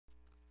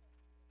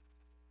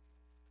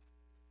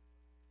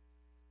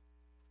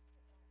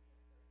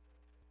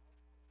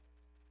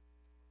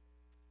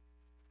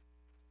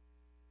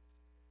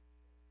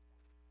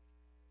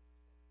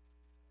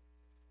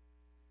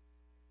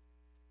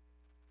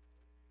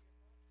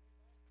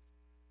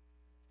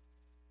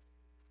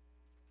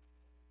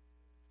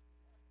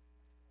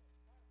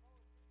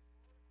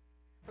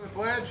The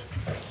pledge.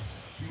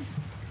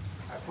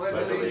 I pledge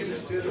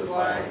allegiance to the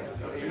flag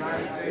of the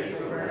United States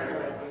of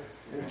America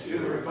and to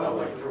the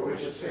republic for which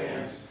it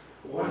stands,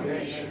 one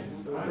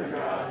nation, under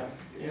God,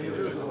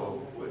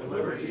 indivisible, with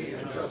liberty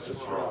and justice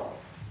for all.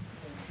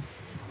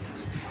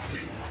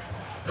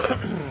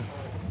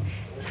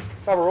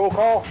 Have a roll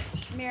call.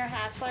 Mayor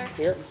Hassler.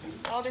 Here.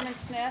 Alderman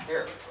Smith.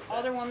 Here.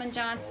 Alderwoman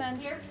Johnson.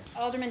 Here.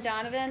 Alderman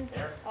Donovan.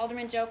 Here.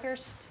 Alderman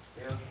Jokerst.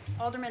 Here.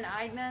 Alderman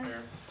Eidman.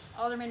 Here.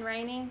 Alderman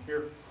Rainey.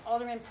 Here.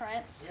 Alderman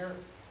Prince. Here.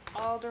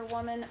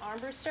 Alderwoman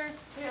Armbruster.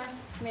 Here.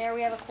 Mayor,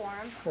 we have a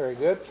quorum. Very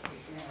good.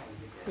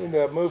 Need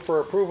to move for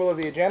approval of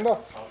the agenda.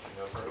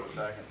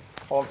 Second.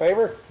 All in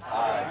favor?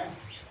 Aye.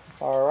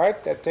 All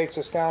right, that takes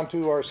us down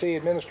to our city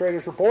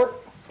administrator's report.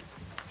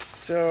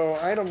 So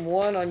item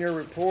 1 on your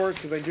report,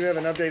 because I do have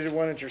an updated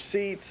one at your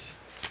seats,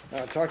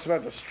 talks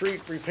about the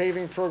street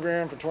repaving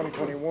program for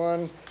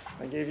 2021.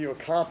 I gave you a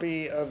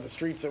copy of the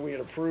streets that we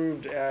had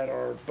approved at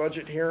our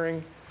budget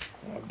hearing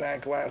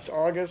back last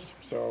August.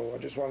 So I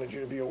just wanted you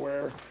to be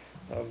aware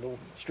of the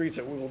streets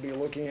that we will be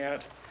looking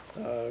at,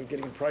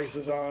 getting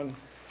prices on.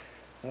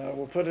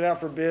 We'll put it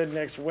out for bid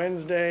next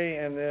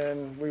Wednesday, and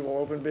then we will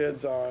open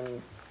bids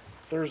on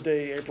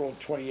Thursday, April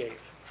 28th.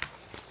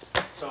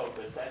 So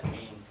does that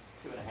mean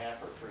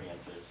 2.5 or 3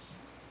 inches?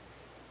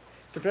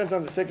 Depends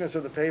on the thickness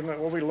of the pavement.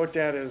 What we looked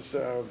at is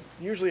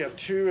usually a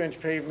 2-inch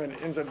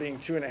pavement ends up being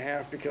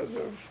 2.5 because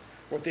of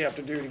what they have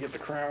to do to get the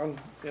crown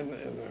in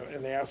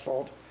the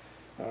asphalt.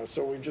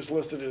 So we've just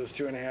listed it as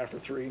 2.5 or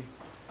 3.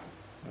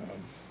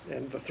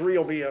 And the 3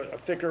 will be a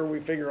thicker. We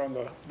figure on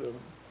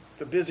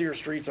the busier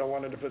streets, I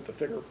wanted to put the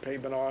thicker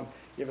pavement on.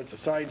 If it's a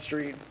side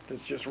street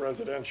that's just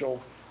residential,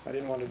 I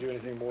didn't want to do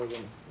anything more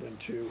than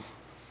 2.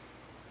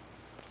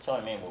 So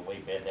I mean, will we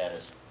bid that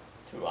as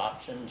 2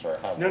 options, or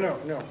how? No.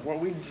 What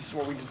we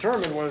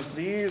determined was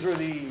this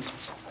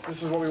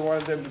is what we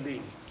wanted them to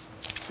be.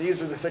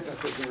 These are the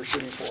thicknesses we were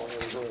shooting for on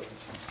those roads.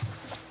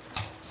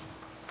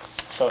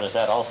 So does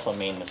that also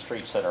mean the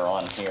streets that are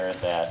on here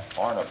that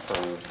aren't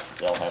approved,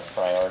 they'll have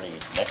priority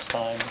next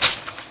time?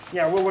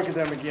 Yeah, we'll look at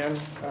them again.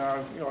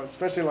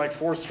 Especially like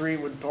 4th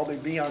Street would probably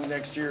be on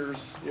next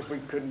year's if we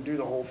couldn't do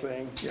the whole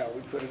thing. Yeah,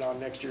 we'd put it on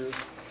next year's.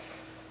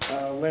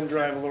 Lynn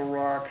Drive, Little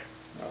Rock,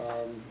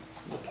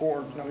 the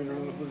port. I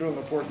mean, we're doing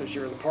the port this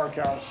year. The Park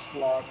House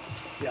lot.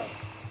 Yeah.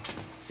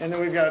 And then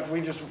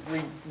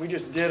we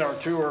just did our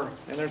tour,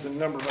 and there's a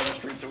number of other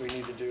streets that we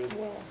need to do as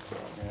well. So.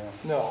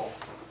 No.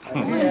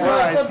 I'm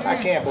surprised. I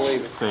can't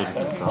believe it.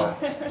 Oh,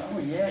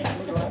 yeah,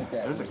 you would like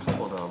that. There's a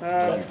couple though.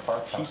 That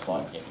park house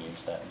won't get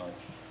used that much.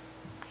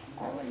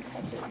 I wouldn't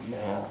touch it.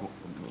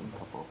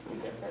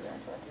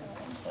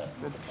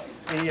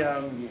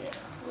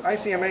 The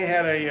ICMA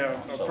had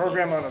a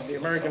program on the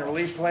American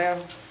Relief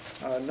Plan.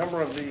 A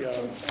number of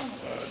the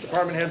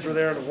department heads were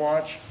there to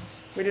watch.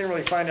 We didn't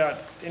really find out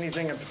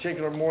anything in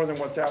particular more than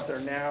what's out there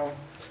now.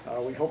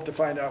 We hope to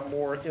find out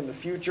more in the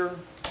future.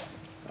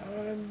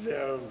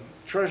 The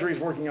Treasury's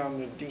working on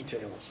the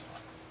details,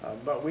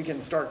 but we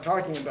can start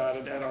talking about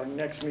it at our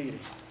next meeting.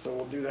 So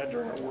we'll do that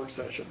during our work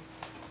session.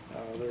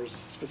 There's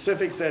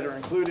specifics that are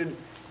included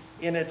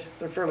in it.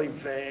 They're fairly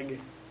vague,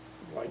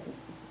 like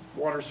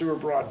water, sewer,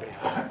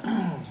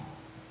 broadband.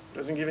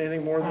 Doesn't give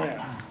anything more than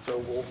that. So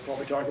we'll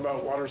probably talk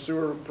about water,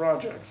 sewer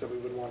projects that we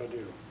would want to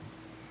do.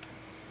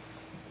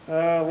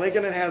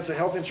 Lincoln has the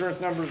health insurance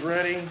numbers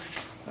ready.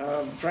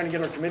 Trying to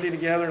get our committee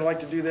together. I'd like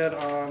to do that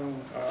on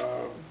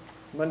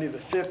Monday the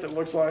 5th, it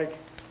looks like,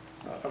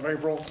 of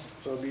April.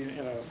 So it'll be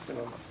in a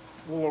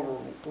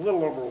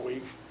little over a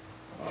week.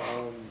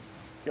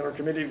 Get our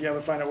committee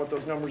together, find out what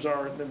those numbers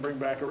are, and then bring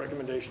back a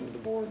recommendation to the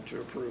board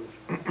to approve.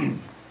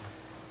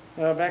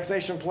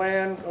 Vaccination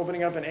plan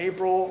opening up in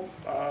April.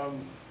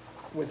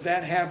 With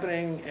that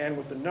happening and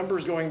with the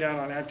numbers going down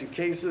on active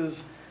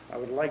cases, I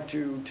would like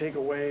to take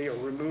away or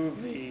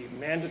remove the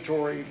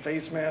mandatory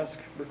face mask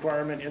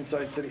requirement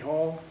inside City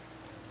Hall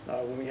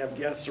when we have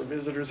guests or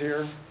visitors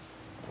here.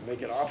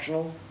 Make it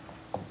optional.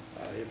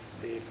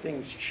 If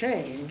things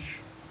change,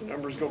 the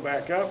numbers go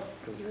back up,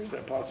 because there is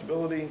that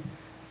possibility,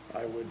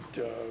 I would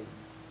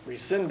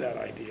rescind that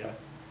idea.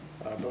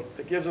 But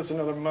it gives us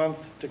another month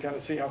to kind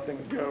of see how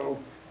things go.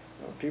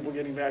 People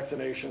getting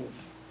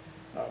vaccinations.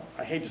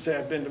 I hate to say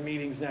I've been to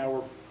meetings now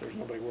where there's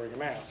nobody wearing a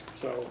mask.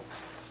 So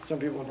some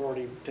people have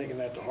already taken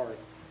that to heart.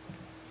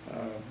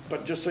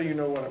 But just so you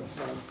know what I'm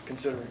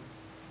considering.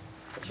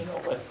 But you know,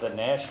 with the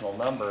national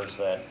numbers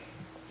that,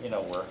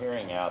 we're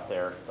hearing out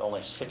there, only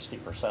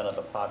 60% of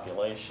the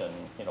population,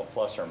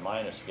 plus or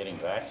minus getting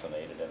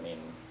vaccinated. I mean,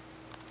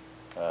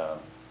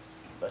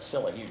 that's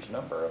still a huge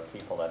number of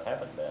people that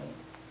haven't been.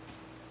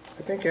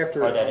 I think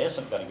after. Or that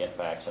isn't going to get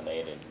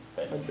vaccinated.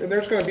 And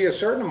there's going to be a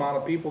certain amount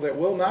of people that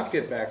will not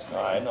get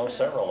vaccinated. I know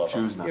several of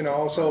them.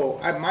 So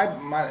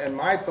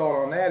my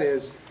thought on that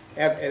is,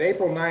 at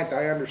April 9th,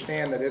 I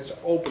understand that it's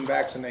open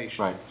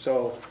vaccination. Right.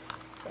 So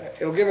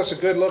it'll give us a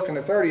good look on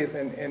the 30th,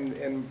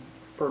 and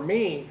for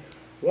me,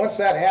 once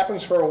that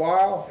happens for a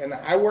while, and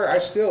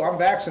I'm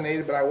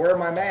vaccinated, but I wear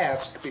my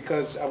mask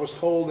because I was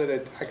told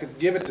that I could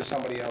give it to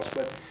somebody else.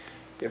 But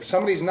If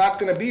somebody's not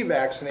gonna be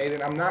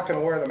vaccinated, I'm not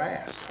gonna wear the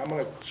mask. I'm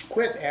gonna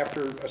quit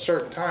after a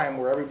certain time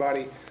where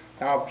everybody,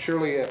 now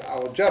surely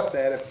I'll adjust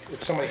that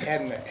if somebody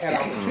hadn't had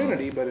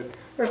opportunity, but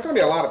there's gonna be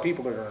a lot of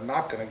people that are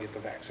not gonna get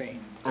the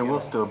vaccine. And you we'll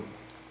know. still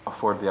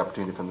afford the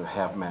opportunity for them to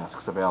have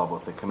masks available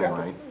if they come in, Yeah.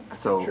 right?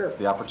 So Sure.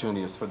 the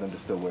opportunity is for them to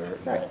still wear it.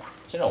 Right.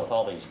 You know, with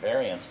all these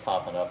variants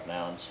popping up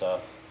now and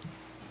stuff,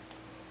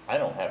 I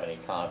don't have any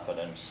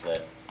confidence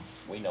that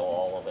we know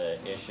all of the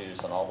issues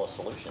and all the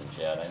solutions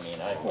yet. I mean,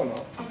 Well,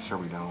 no. I'm sure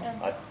we don't.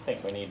 I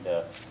think we need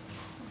to,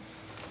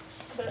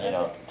 But I you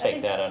know, think- I take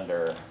think- that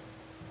under,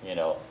 you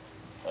know,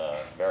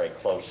 very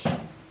close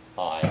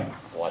eye,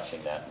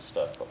 watching that and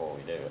stuff before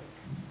we do it.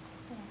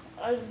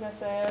 I was just gonna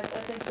say, I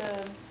think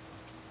the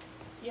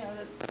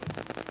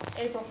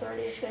April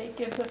 30th date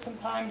gives us some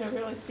time to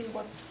really see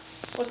what's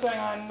going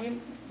on.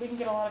 We can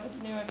get a lot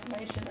of new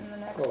information in the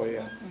next Oh,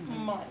 yeah.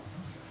 month.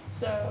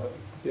 So,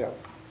 Yeah.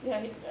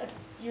 yeah,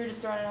 you're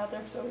just throwing it out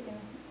there so we can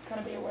kind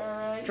of be aware,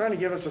 right? Trying to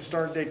give us a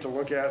start date to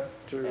look at,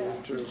 to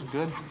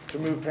Good.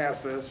 move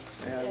past this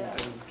and Yeah.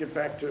 and get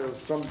back to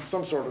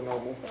some sort of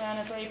normal. And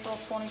if April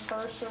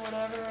 21st or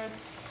whatever,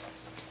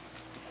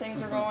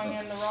 things are going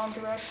in the wrong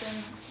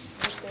direction,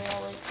 which they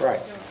always are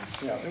Right. doing.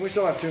 Yeah, and we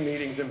still have 2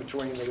 meetings in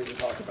between that we can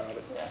talk about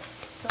it. Yeah,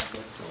 sounds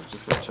good. So we're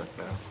just gonna check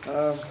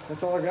that.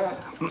 That's all I got.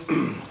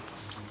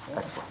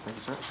 Excellent. Thank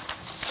you, sir.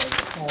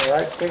 All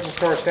right, takes us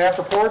to our staff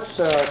reports.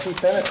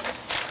 Chief Bennett.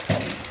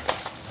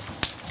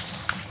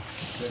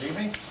 Good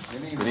evening.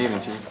 Good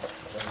evening, Chief.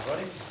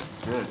 Everybody.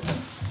 Good.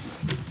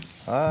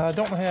 I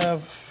don't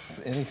have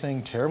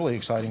anything terribly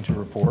exciting to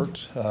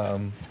report. A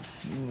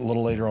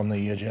little later on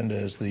the agenda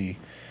is the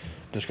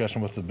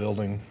discussion with the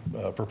building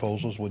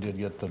proposals. We did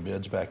get the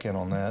bids back in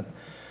on that.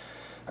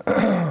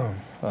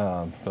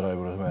 But I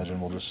would imagine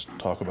we'll just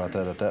talk about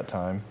that at that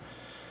time.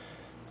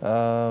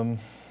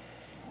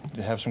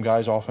 Have some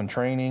guys off in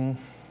training.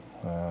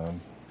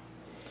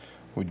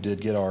 We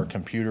did get our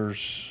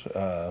computers,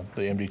 the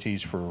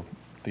MDTs for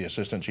the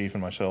assistant chief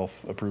and myself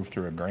approved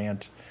through a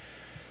grant.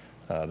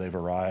 They've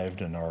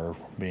arrived and are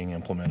being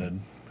implemented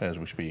as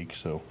we speak.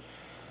 So,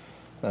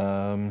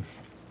 other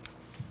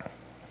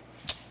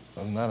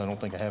than that, I don't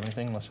think I have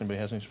anything unless anybody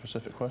has any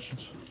specific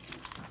questions.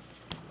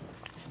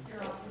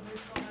 Your officers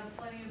will have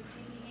plenty of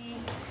PPE.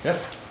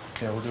 Yep.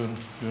 Yeah, we're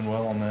doing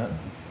well on that,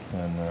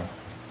 and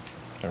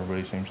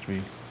everybody seems to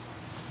be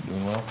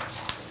doing well.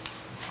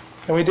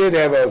 And we did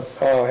have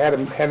had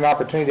an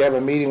opportunity to have a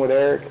meeting with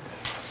Eric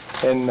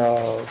in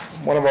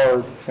one of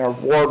our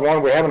Ward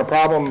 1. We're having a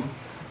problem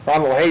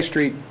on Hay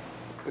Street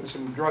with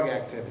some drug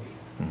activity.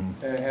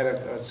 And had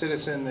a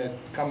citizen that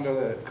come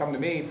to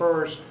me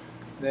first,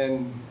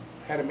 then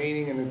had a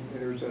meeting, and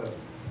there's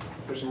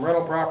some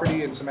rental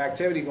property and some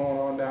activity going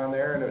on down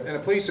there, and the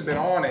police have been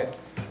on it.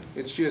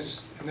 It's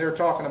just, and they're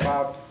talking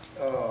about,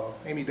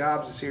 Amy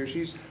Dobbs is here,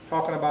 she's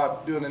talking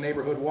about doing a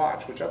neighborhood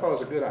watch, which I thought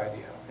was a good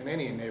idea in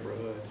any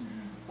neighborhood,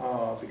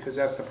 because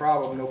that's the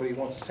problem, nobody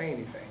wants to say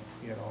anything,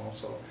 you know,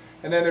 so.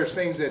 And then there's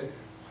things that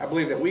I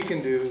believe that we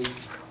can do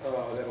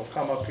that'll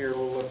come up here a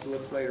little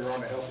later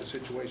on to help the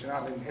situation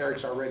out, and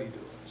Eric's already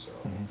doing, so.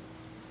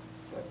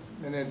 But,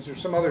 and then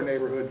there's some other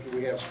neighborhoods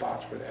we have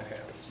spots where that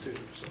happens too,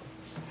 so.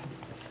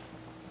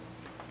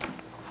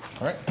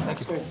 All right, thank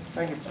you. So,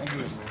 thank you. Thank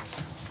you.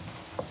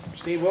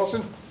 Steve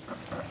Wilson?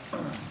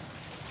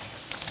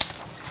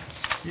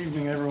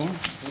 Evening, everyone.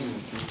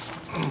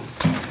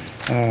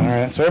 All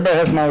right, so everybody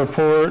has my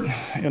report.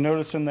 You'll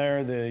notice in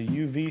there the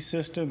UV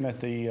system at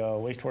the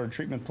wastewater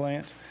treatment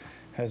plant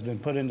has been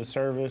put into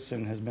service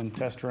and has been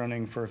test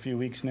running for a few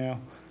weeks now.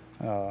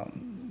 The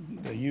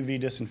UV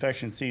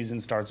disinfection season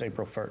starts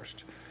April 1st.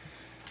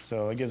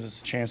 So it gives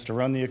us a chance to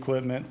run the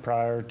equipment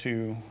prior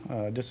to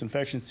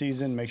disinfection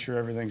season, make sure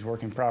everything's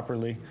working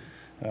properly,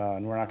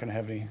 and we're not going to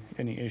have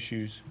any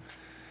issues.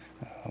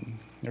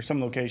 There's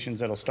some locations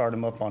that'll start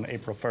them up on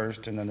April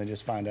 1st, and then they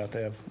just find out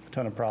they have a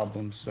ton of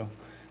problems. So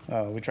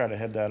we try to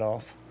head that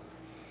off.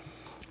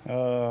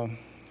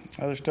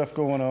 Other stuff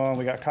going on,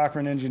 we got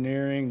Cochran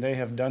Engineering. They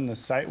have done the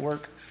site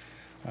work,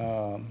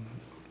 and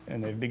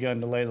they've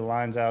begun to lay the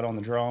lines out on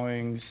the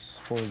drawings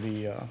for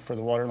the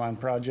water line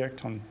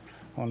project on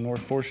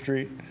North 4th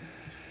Street.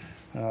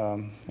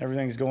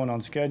 Everything's going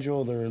on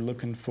schedule. They're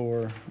looking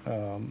for,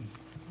 I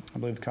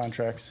believe the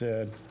contract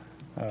said,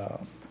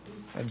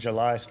 a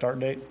July start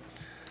date.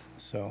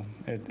 So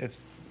it's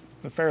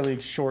a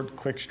fairly short,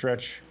 quick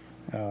stretch.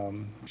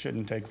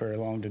 Shouldn't take very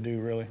long to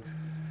do, really.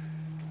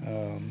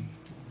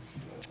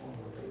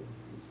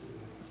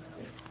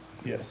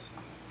 Yes.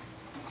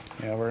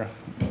 Yeah,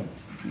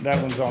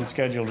 that one's on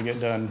schedule to get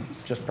done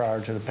just prior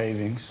to the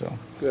paving, so.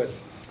 Good.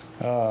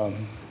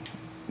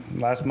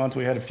 Last month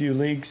we had a few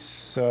leaks,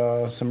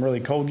 some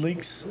really cold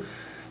leaks.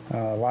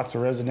 Lots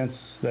of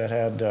residents that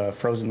had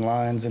frozen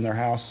lines in their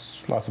house,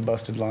 lots of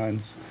busted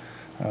lines.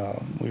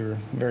 We were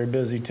very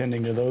busy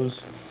tending to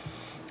those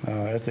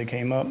as they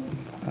came up.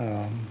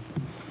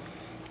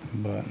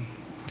 But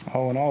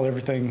all in all,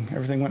 everything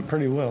went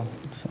pretty well.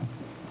 So.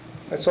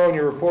 I saw in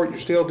your report you're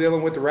still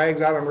dealing with the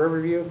rags out on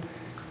Riverview.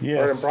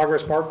 Yes. Or in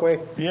Progress Parkway?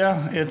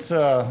 Yeah, it's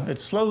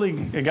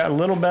slowly, it got a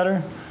little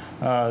better.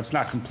 It's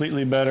not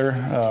completely better.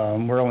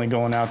 We're only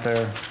going out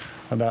there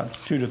about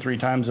 2 to 3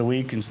 times a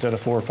week instead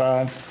of 4 or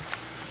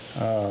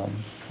 5.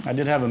 I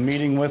did have a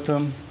meeting with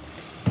them.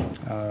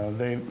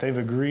 They've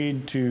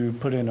agreed to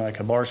put in like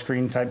a bar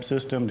screen type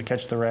system to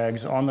catch the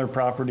rags on their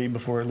property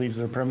before it leaves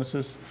their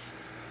premises.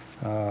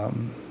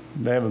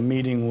 They have a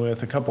meeting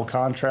with a couple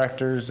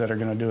contractors that are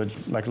going to do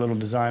like a little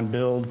design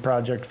build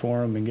project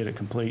for them and get it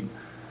complete.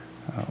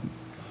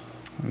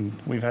 And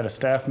we've had a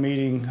staff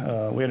meeting.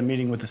 We had a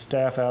meeting with the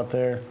staff out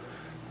there.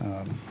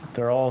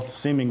 They're all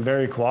seeming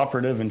very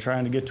cooperative and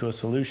trying to get to a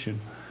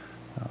solution,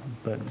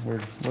 but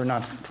we're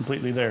not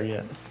completely there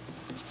yet.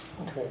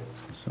 Okay.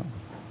 So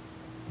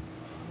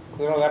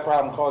We know that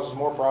problem causes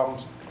more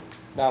problems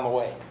down the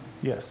way.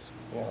 yes.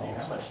 You know,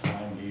 How much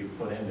time do you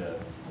put into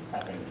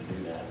having to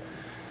do that?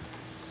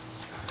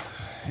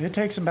 It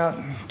takes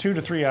about 2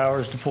 to 3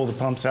 hours to pull the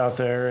pumps out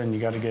there, and you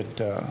got to get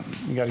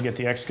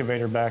the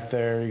excavator back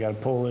there. You got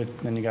to pull it, and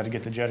then you got to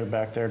get the jetter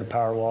back there to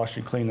power wash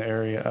and clean the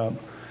area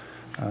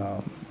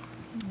up.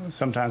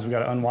 Sometimes we got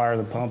to unwire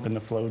the pump and the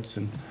floats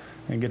and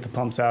get the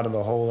pumps out of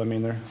the hole. I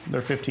mean,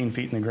 they're 15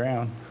 feet in the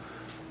ground,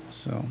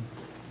 so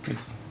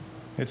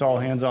it's all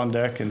hands on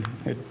deck, and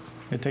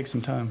it takes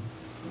some time.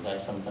 Is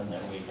that something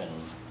that we can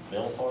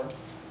bill for?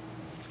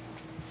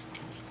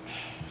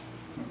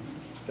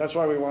 That's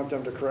why we want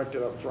them to correct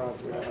it up front,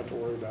 so we don't have to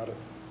worry about it.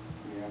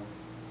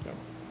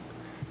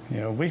 You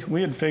know,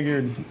 we had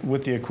figured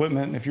with the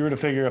equipment, if you were to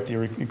figure up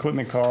the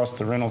equipment cost,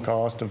 the rental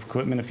cost of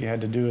equipment, if you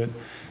had to do it,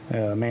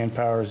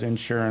 manpower's,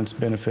 insurance,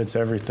 benefits,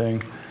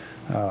 everything.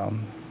 I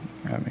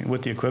mean,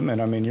 with the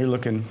equipment, I mean, you're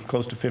looking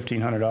close to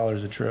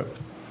 $1,500 a trip.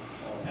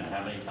 And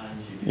how many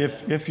times you do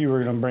that? If you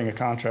were going to bring a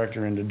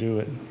contractor in to do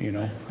it, you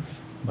know,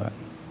 but.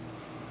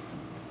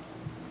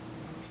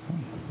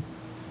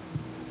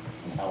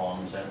 And how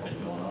long has that been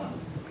going on?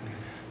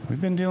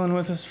 We've been dealing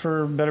with this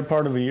for a better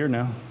part of a year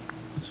now,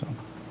 so.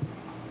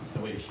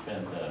 So we've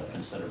spent a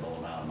considerable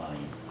amount of money.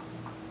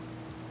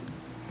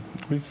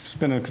 We've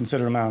spent a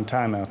considerable amount of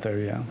time out there,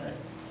 yeah.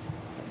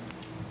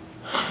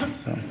 Right.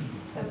 So.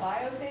 The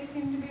biosafe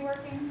seemed to be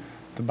working?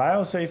 The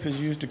biosafe is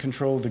used to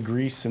control the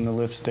grease in the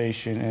lift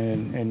station,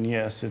 and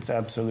yes, it's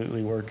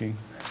absolutely working.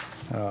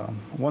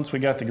 Once we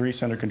got the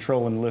grease under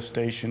control in the lift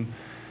station,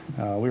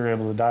 we were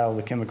able to dial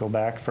the chemical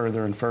back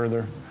further and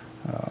further,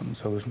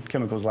 so the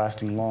chemical's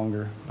lasting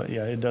longer. But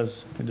yeah, it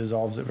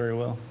dissolves it very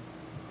well.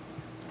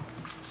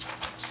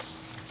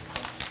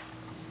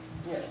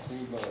 Yeah,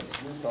 Steve, you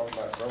were talking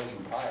about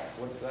frozen pipe.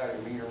 What side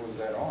of the meter was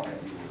that on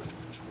that you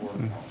were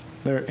working on?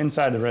 They're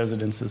inside the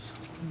residences.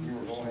 You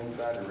were going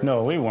inside the...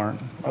 No, we weren't.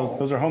 Oh.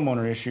 Those are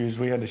homeowner issues.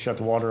 We had to shut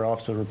the water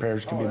off so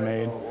repairs could be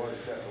made. Oh, that's all it was,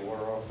 shut the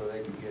water off so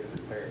they could get it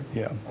repaired.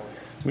 Yeah. Okay.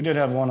 We did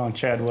have one on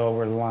Chadwell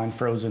where the line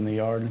froze in the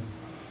yard.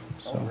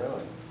 So, Oh,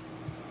 really?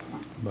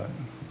 but,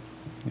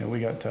 you know,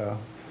 we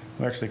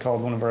actually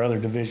called one of our other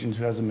divisions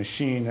who has a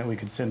machine that we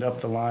could send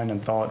up the line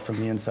and thaw it from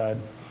the inside.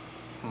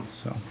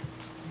 So,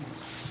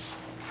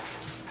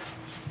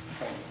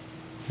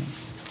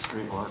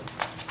 Great work.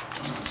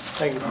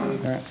 Thank you,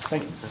 Steve. all right,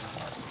 thank you.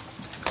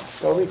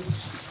 Toby?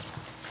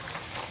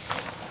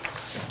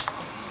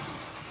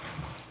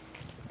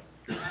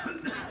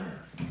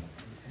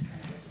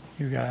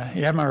 You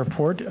have my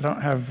report. I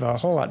don't have a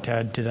whole lot to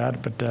add to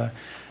that, but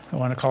I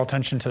want to call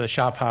attention to the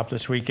shop hop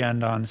this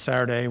weekend on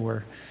Saturday,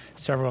 where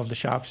several of the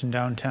shops in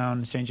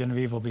downtown St.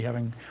 Genevieve will be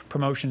having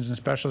promotions and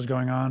specials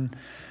going on.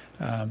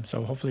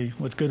 So hopefully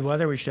with good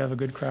weather, we should have a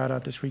good crowd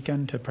out this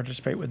weekend to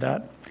participate with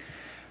that.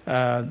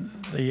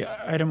 The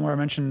item where I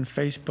mentioned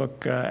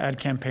Facebook ad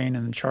campaign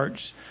and the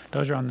charts,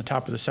 those are on the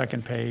top of the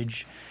second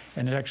page.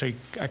 And it actually,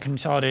 I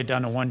consolidated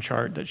down to one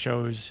chart that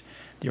shows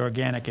the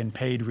organic and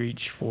paid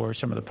reach for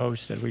some of the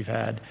posts that we've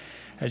had.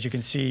 As you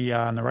can see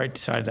on the right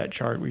side of that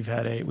chart, we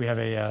have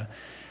a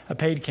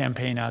paid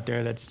campaign out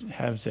there that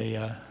has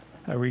a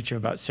reach of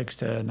about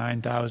 6,000 to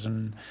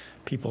 9,000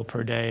 people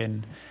per day,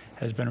 and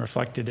has been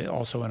reflected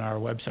also in our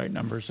website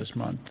numbers this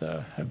month.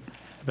 Have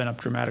been up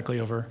dramatically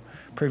over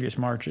previous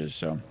Marches.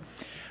 So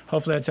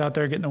hopefully that's out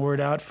there getting the word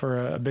out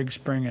for a big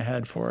spring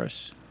ahead for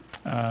us.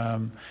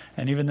 And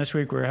even this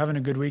week, we're having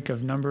a good week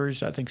of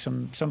numbers. I think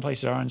some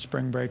places are on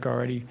spring break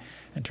already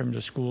in terms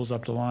of schools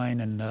up the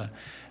line, and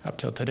up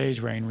till today's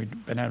rain,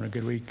 we've been having a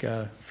good week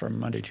from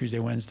Monday, Tuesday,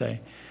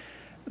 Wednesday.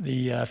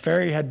 The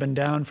ferry had been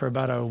down for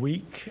about a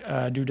week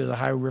due to the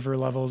high river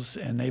levels,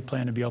 and they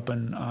plan to be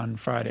open on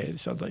Friday.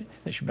 So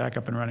they should back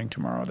up and running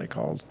tomorrow. They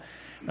called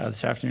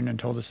this afternoon and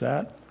told us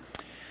that.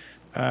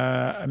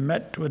 I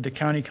met with the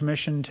county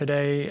commission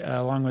today,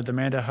 along with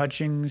Amanda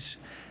Hutchings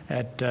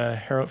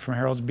from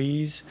Harold's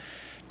Bees,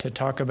 to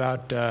talk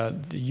about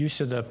the use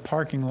of the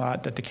parking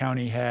lot that the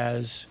county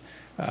has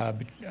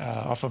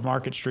off of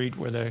Market Street,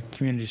 where the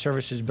community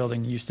services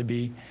building used to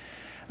be.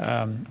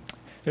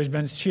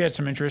 She had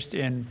some interest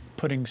in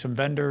putting some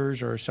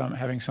vendors or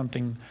having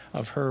something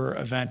of her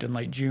event in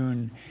late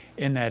June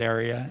in that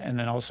area, and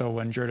then also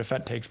when Jour de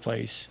Fête takes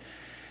place.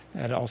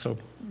 Had also,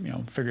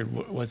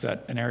 figured was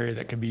that an area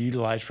that could be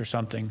utilized for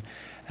something.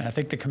 And I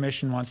think the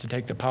commission wants to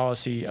take the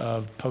policy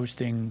of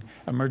posting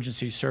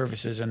emergency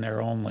services in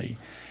there only,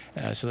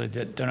 so that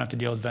they don't have to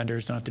deal with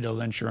vendors, don't have to deal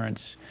with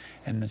insurance,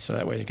 and so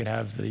that way they could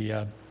have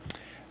the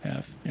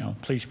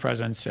police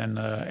presence and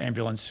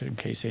ambulance in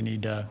case they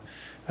need a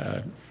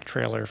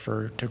trailer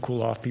to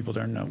cool off people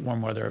during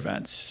warm weather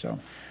events. So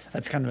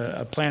that's kind of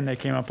a plan they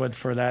came up with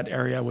for that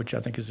area, which I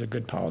think is a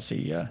good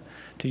policy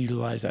to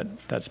utilize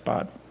that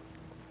spot.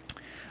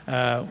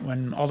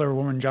 When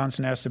Alderwoman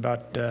Johnson asked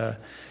about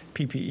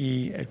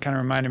PPE, it kind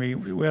of reminded me,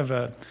 we have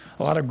a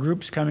lot of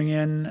groups coming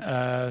in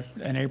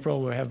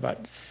April. We have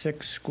about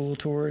 6 school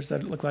tours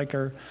that look like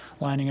are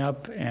lining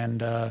up,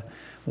 and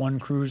one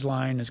cruise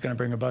line is going to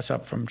bring a bus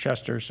up from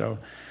Chester, so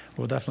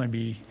we'll definitely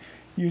be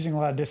using a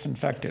lot of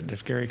disinfectant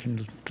if Gary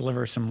can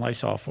deliver some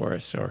Lysol for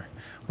us or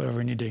whatever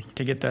we need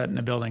to get that in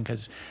the building.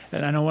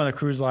 And I know one of the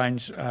cruise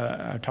lines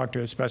I talked to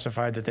has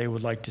specified that they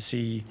would like to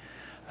see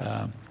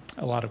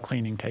a lot of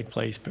cleaning take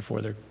place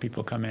before their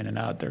people come in and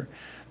out.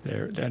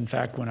 In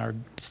fact, when our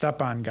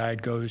step-on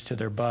guide goes to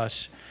their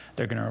bus,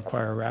 they're going to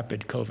require a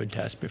rapid COVID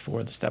test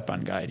before the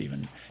step-on guide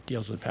even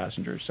deals with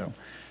passengers. So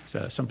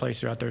some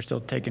places out there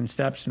still taking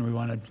steps, and we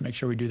want to make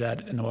sure we do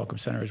that in the Welcome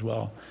Center as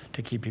well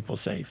to keep people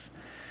safe.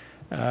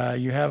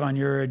 You have on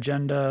your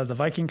agenda the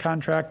Viking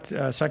contract,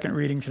 second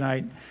reading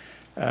tonight.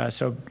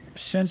 So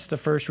since the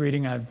first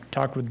reading, I've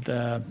talked with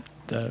the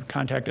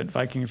contact at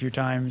Viking a few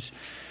times.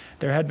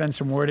 There had been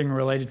some wording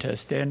related to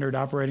standard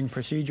operating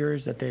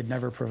procedures that they'd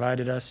never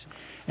provided us,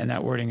 and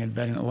that wording had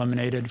been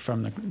eliminated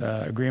from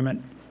the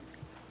agreement.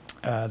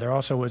 There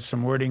also was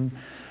some wording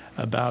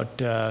about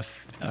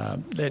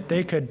that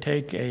they could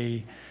take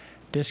a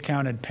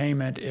discounted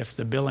payment if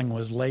the billing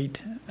was late,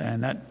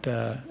 and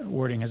that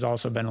wording has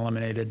also been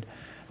eliminated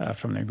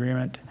from the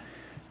agreement.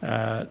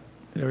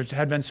 There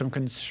had been some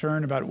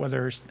concern about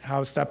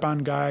how step-on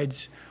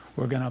guides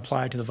were going to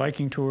apply to the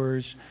Viking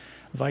tours.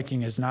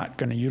 Viking is not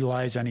going to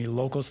utilize any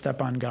local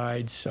step-on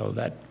guides, so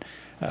that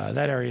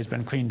area has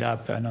been cleaned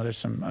up. I know there's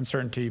some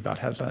uncertainty about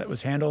how that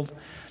was handled.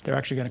 They're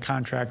actually going to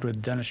contract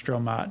with Dennis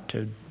Stromat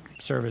to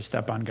serve as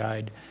step-on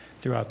guide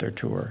throughout their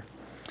tour.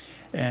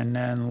 And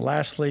then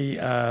lastly,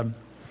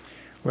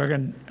 we're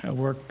going to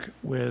work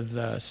with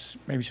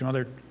maybe some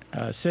other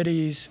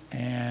cities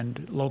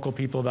and local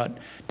people about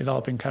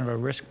developing kind of a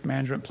risk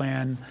management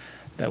plan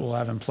that we'll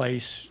have in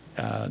place.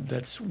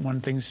 That's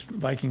one thing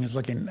Viking is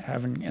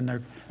having in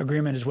their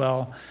agreement as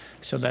well,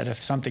 so that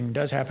if something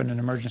does happen in an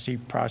emergency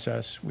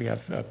process, we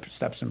have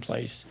steps in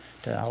place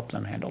to help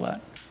them handle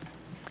that.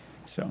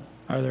 So,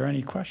 are there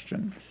any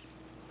questions?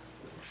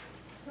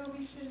 So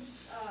we should,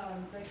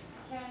 the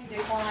county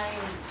decline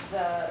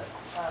the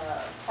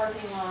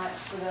parking lot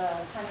for the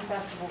Honey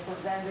Festival for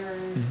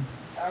vendors.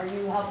 Are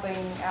you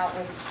helping out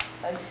with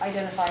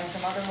identifying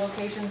some other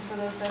locations for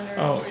those vendors?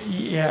 Oh,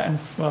 yeah, and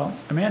well,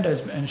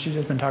 Amanda and she's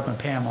just been talking with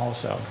Pam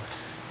also.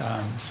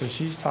 So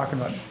she's talking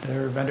about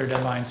their vendor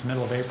deadlines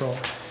middle of April.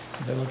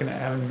 They're looking at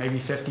having maybe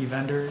 50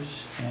 vendors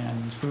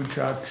and food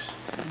trucks.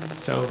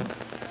 So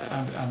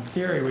on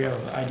theory, we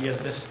have an idea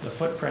that the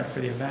footprint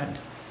for the event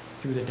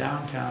through the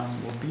downtown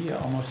will be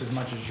almost as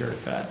much as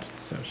Jurafet.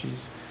 So she's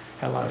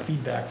had a lot of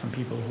feedback from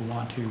people who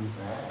want to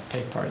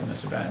take part in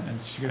this event. And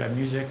she's going to have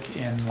music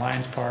in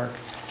Lions Park,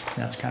 and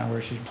that's kind of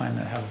where she's planning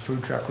to have a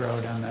food truck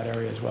row down that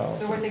area as well.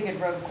 So we're thinking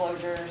road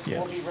closures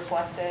will be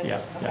reflected?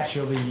 Yeah, okay.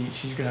 yeah,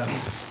 she's going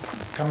to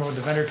come up with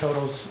the vendor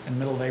totals in the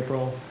middle of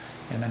April,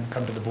 and then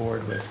come to the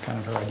board with kind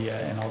of her idea,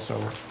 and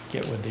also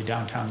get with the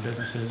downtown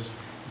businesses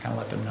and kind of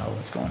let them know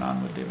what's going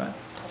on with the event.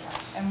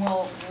 Okay. And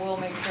we'll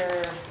make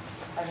sure,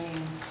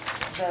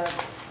 the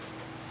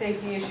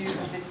safety issues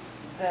with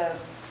the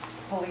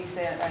police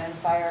and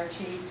fire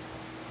chiefs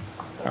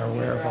are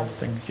aware of all the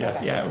things, yes.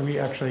 Okay. Yeah, we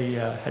actually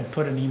had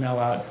put an email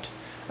out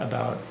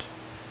about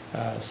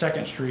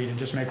 2nd Street and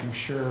just making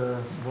sure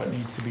what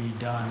needs to be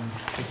done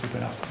to keep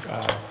enough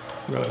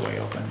roadway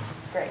open.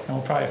 Great. And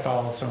we'll probably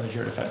follow some of the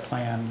Jurafet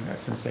plan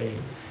since they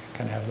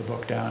kind of have the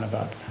book down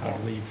about how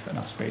to leave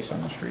enough space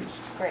on the streets.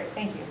 Great,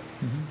 thank you.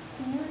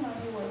 Can you remind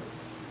me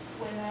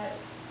when that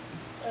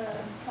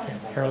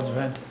Harold's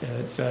event,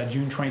 it's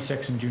June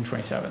 26th and June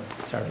 27th,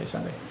 Saturday,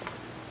 Sunday.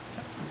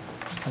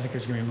 I think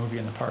there's going to be a movie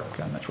in the park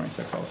on the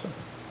 26th also.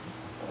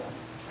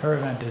 Her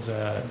event is,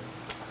 I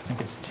think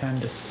it's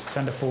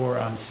 10 to 4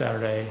 on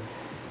Saturday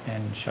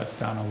and shuts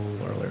down a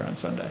little earlier on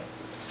Sunday.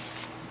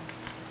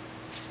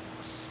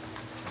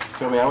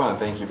 So, I want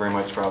to thank you very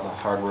much for all the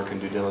hard work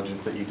and due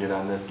diligence that you did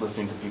on this,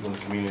 listening to people in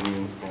the community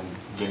and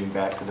getting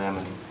back to them,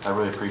 and I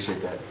really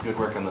appreciate that. Good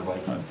work on the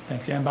Viking.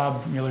 Thanks. And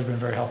Bob Mueller's been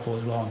very helpful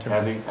as well in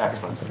terms of...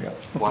 Excellent.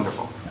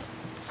 Wonderful. Yeah.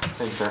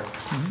 Thanks, sir.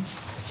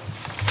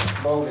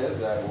 Boat is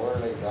that? Where are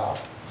they dock?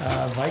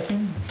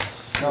 Viking?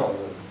 No,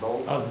 the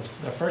boat. Oh,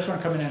 the first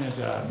one coming in is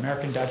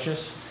American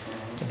Duchess.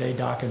 They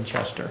dock in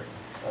Chester.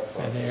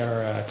 And they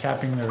are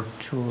capping their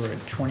tour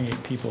at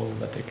 28 people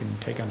that they can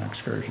take on an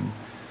excursion.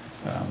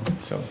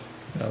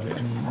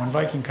 And when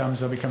Viking comes,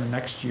 they'll be coming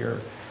next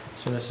year.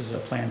 So this is a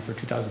plan for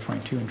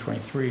 2022 and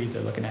 23.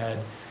 They're looking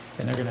ahead,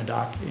 and they're going to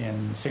dock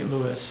in St.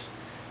 Louis,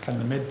 kind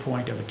of the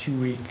midpoint of a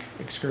 2-week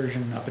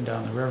excursion up and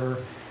down the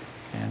river,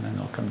 and then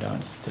they'll come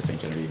down to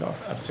St. Genevieve out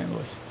of St.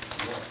 Louis.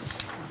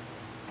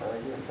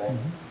 Very good, thank you.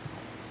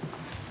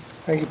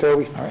 Thank you,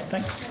 Toby. All right,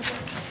 thanks.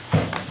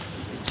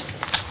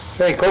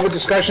 Okay, COVID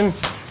discussion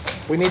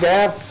we need to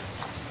have? I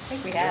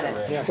think we had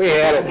it. We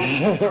had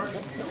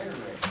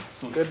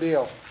it. Good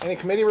deal. Any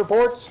committee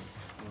reports?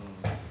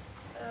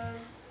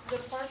 The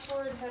park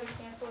board had to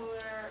cancel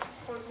their,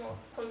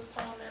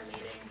 postpone their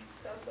meeting.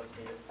 That was supposed to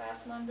be this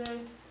past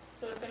Monday.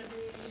 So it's going to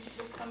be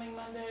this coming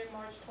Monday,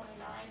 March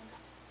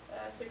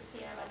 29th, 6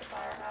 p.m. at the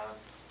firehouse.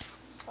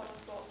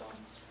 Public's welcome.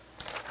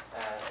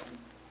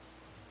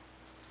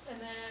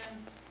 And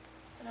then,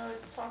 I know I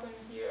was talking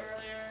with you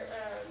earlier,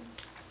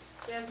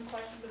 we had some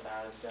questions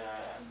about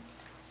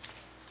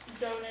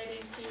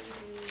donating to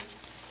the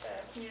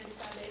Community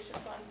Foundation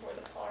Fund for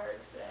the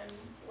parks, and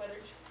whether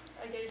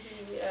I gave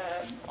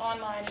the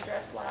online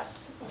address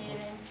last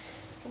meeting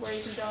where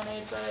you can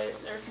donate, but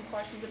there were some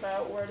questions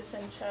about where to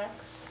send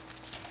checks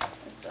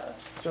and stuff.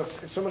 So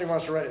if somebody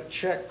wants to write a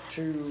check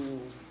to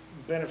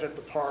benefit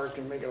the park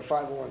and make it a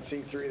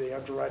 501c3, they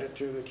have to write it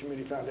to the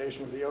Community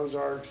Foundation of the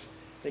Ozarks.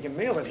 They can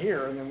mail it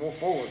here and then we'll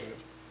forward it.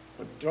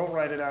 But don't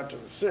write it out to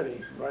the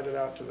city, write it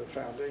out to the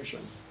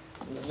foundation.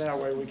 And then that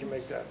way we can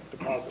make that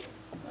deposit.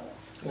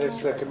 And it's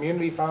the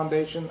Community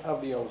Foundation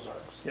of the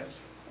Ozarks. Yes.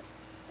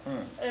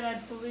 And I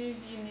believe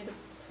you need to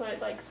put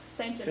like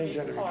St. St. Genevieve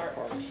Genevieve Parks.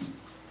 Parks.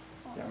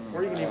 Yeah.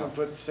 Or you can even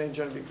put St.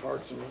 Genevieve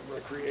Parks and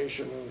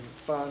Recreation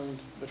Fund,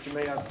 but you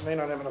may not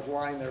have enough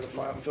line there to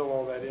fill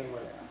all that in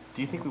with.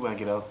 Do you think we want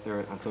to get out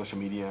there on social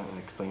media and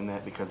explain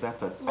that? Because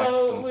that's an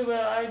Well, excellent... we will.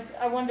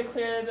 I wanted to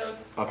clear those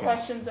Okay.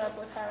 questions up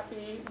with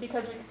Happy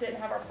because we didn't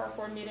have our park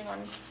board meeting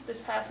on this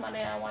past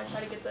Monday, and I want to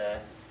try to get the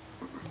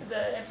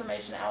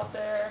information out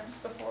there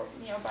before,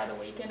 by the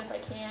weekend if I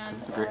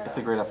can. It's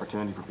a great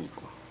opportunity for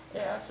people.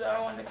 Yeah, so I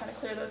wanted to kind of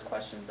clear those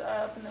questions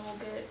up, and then we'll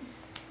get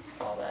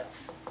all that.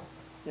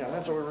 Yeah,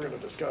 that's what we were going to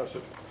discuss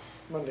at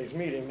Monday's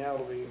meeting. Now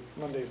it'll be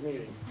Monday's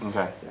meeting.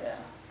 Okay. Yeah.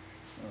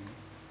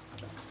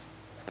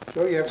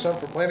 Joe, you have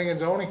something for planning and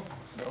zoning?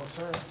 No,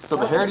 sir. So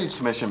the Heritage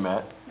Commission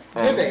met.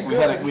 Did And they?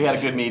 we had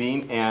a good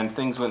meeting, and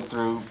things went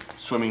through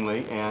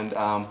swimmingly. And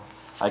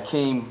I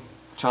came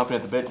chomping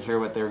at the bit to hear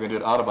what they were going to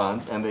do at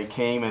Audubon's, and they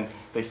came and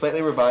they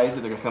slightly revised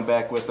it. They're going to come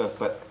back with us,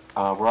 but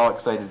we're all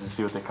excited to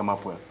see what they come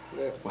up with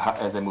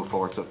as they move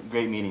forward. So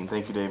great meeting.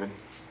 Thank you, David.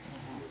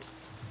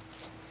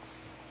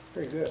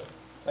 Very good.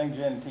 I think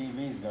Gen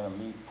TV is gonna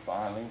meet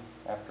finally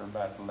after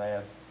about the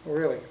last Oh,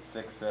 really?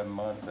 6-7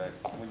 months that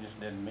we just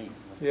didn't meet.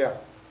 Yeah.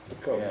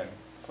 We had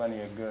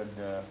plenty of good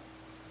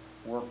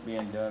work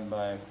being done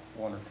by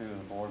one or two of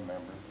the board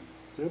members.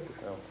 Super.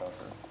 Phil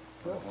Tucker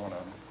was one of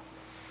them.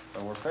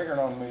 So we're figuring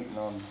on meeting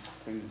on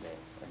Tuesday.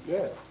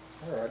 Good.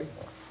 All righty.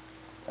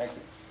 Thank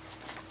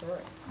you. All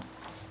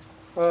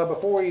right.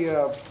 Before we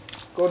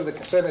go to the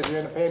consent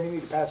agenda, Pam, you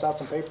need to pass out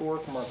some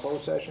paperwork from our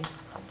closed session.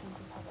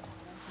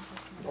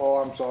 Oh,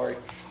 I'm sorry.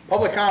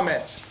 Public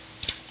comments.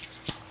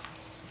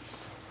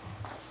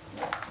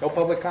 No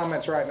public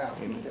comments right now.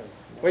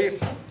 Well,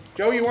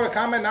 Joe, you want to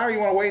comment now, or you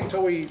want to wait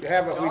until we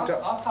have it?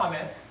 I'll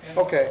comment.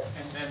 Okay.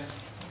 And then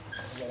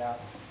get out.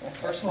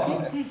 First of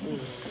all,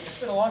 it's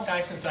been a long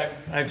time since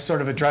I've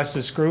sort of addressed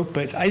this group,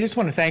 but I just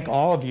want to thank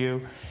all of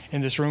you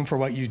in this room for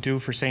what you do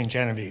for St.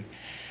 Genevieve.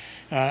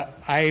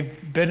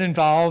 I've been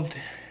involved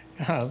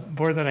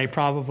more than I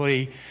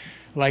probably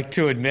like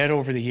to admit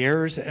over the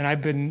years, and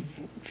I've been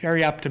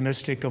very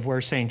optimistic of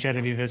where St.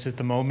 Genevieve is at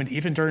the moment,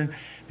 even during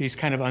these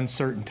kind of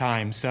uncertain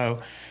times.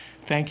 So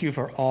thank you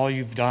for all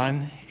you've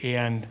done,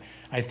 and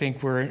I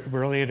think we're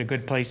really at a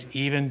good place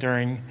even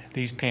during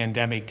these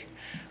pandemic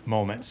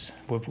moments,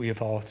 what we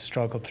have all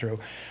struggled through.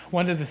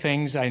 One of the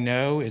things I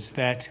know is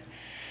that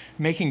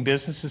making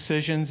business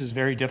decisions is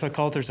very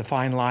difficult. There's a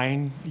fine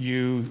line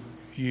you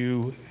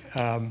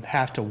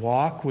have to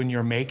walk when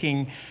you're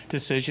making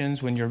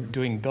decisions, when you're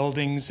doing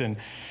buildings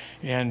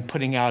and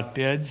putting out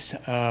bids.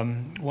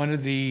 One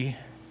of the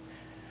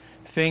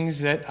things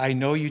that I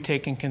know you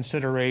take in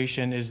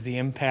consideration is the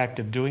impact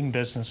of doing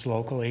business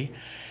locally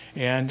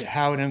and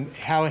how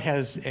it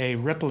has a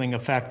rippling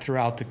effect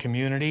throughout the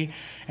community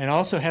and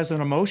also has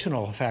an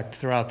emotional effect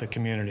throughout the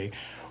community.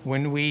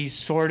 When we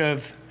sort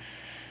of,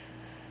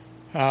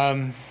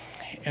 and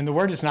the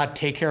word is not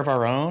take care of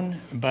our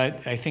own,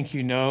 but I think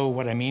you know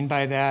what I mean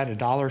by that. A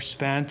dollar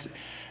spent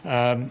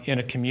in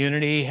a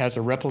community has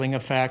a rippling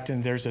effect,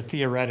 and there's a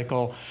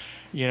theoretical,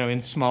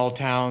 in small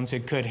towns,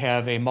 it could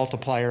have a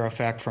multiplier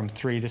effect from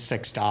 $3 to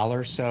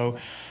 $6. So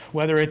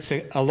whether it's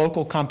a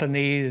local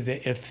company,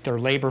 if their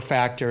labor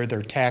factor,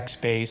 their tax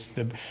base,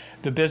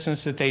 the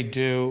business that they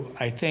do,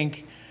 I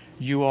think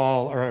you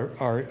all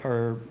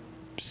are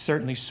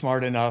certainly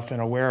smart enough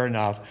and aware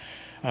enough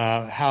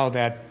how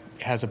that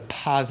has a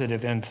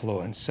positive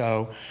influence.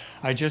 So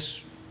I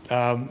just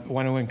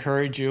want to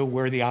encourage you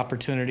where the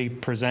opportunity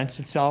presents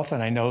itself,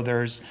 and I know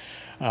there's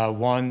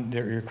one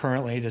that you're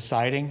currently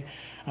deciding,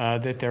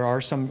 that there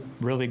are some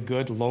really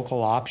good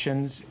local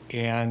options,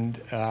 and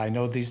I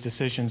know these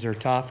decisions are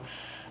tough,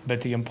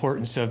 but the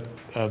importance of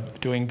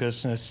doing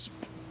business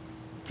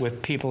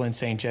with people in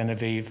St.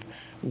 Genevieve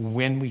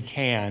when we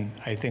can,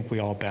 I think we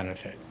all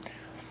benefit.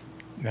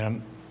 And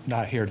I'm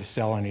not here to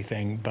sell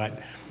anything,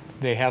 but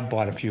they have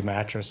bought a few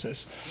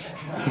mattresses.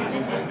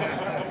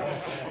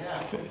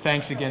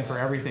 Thanks again for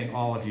everything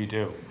all of you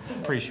do.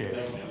 Appreciate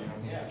it.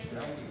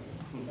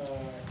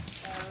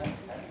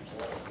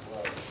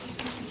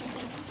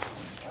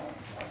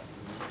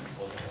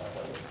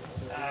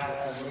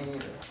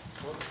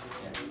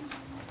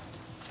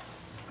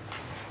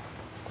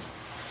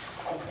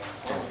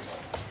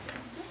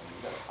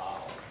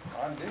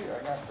 I do,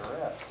 I got the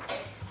rest.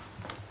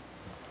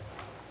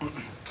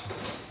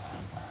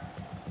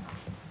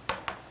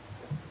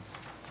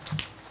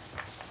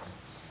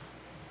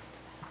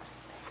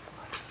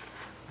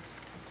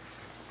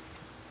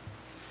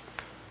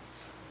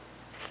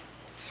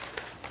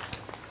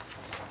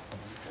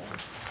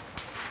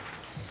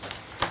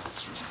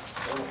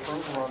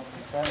 Approval on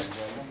consent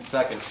agenda.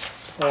 Second.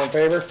 All in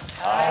favor?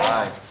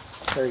 Aye.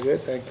 Very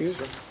good, thank you.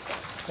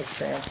 Thanks,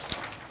 Pam.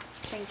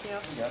 Thank you.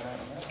 You got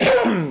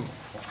that?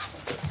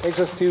 Takes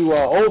us to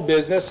old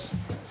business,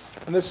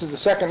 and this is the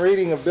second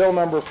reading of Bill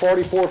number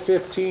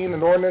 4415,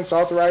 an ordinance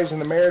authorizing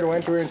the mayor to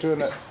enter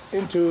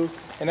into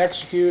and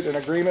execute an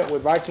agreement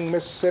with Viking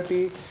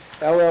Mississippi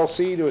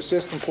LLC to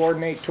assist and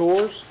coordinate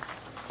tours.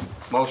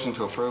 Motion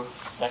to approve.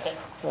 Second?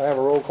 Do I have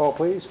a roll call,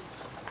 please?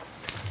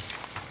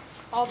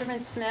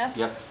 Alderman Smith?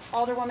 Yes.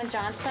 Alderwoman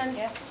Johnson?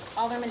 Yes.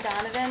 Alderman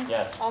Donovan?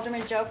 Yes.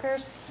 Alderman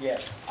Jokers?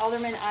 Yes.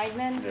 Alderman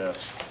Eidman? Yes.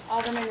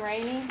 Alderman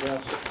Rainey?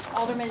 Yes.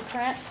 Alderman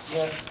Prince?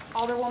 Yes.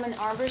 Alderwoman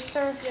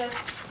Armbruster? Yes.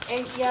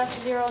 8 yes,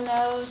 0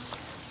 no's.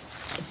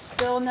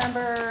 Bill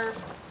number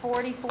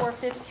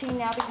 4415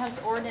 now becomes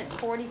ordinance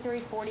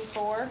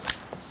 4344.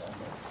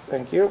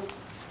 Thank you.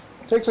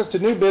 Takes us to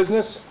new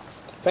business,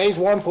 Phase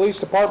 1 Police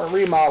Department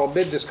remodel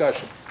bid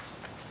discussion.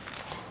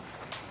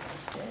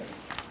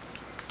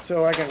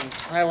 So I can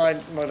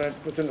highlight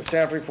what's in the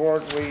staff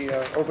report. We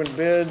opened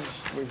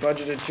bids. We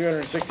budgeted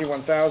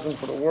 $261,000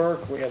 for the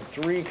work. We had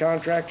 3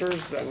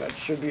 contractors, and that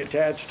should be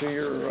attached to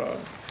your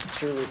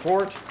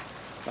report.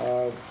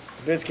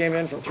 Bids came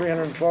in from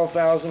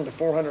 $312,000 to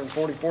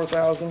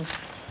 $444,000.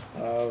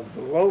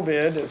 The low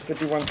bid is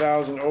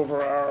 $51,000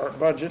 over our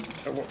budget,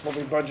 what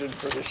we budgeted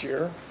for this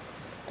year.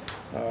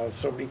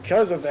 So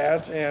because of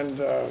that,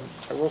 and I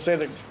will say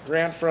the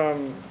grant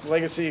from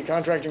Legacy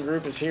Contracting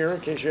Group is here,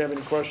 in case you have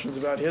any questions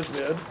about his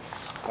bid.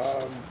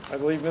 I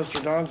believe Mr.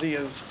 Donzi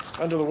is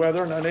under the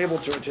weather and unable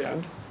to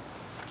attend.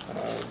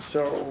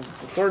 So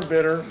the third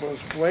bidder was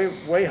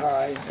way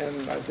high,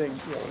 and I think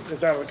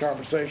it's out of the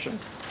conversation.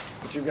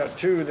 But you've got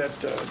 2 that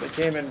they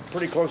came in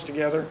pretty close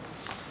together.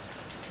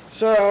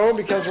 So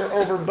because we're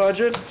over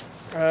budget,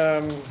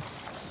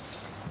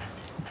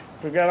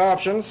 we've got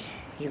options.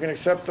 You can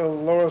accept the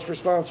lowest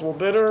responsible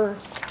bidder,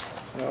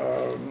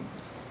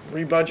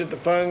 rebudget the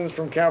funds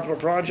from capital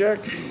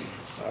projects.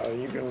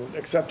 You can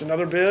accept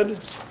another bid.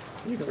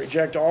 You can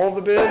reject all of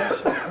the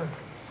bids.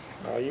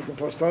 You can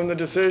postpone the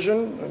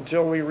decision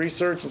until we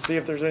research and see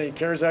if there's any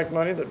CARES Act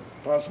money that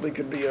possibly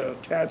could be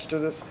attached to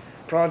this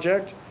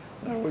project.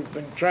 We've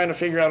been trying to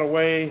figure out a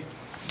way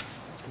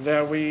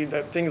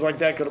that things like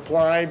that could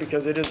apply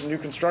because it is new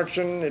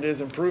construction, it is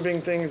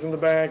improving things in the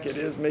back, it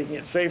is making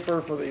it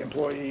safer for the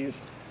employees.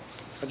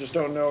 I just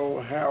don't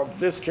know how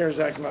this CARES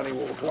Act money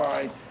will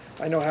apply.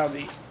 I know how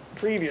the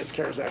previous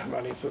CARES Act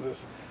money, so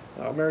this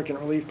American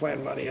Relief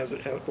Plan money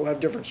will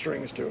have different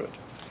strings to it.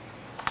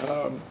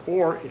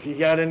 Or if you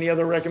got any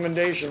other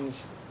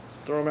recommendations,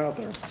 throw them out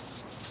there.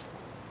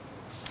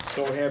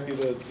 So happy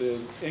that the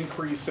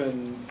increase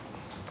in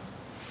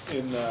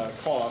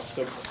cost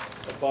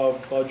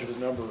above budgeted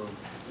number,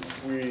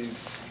 we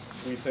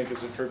think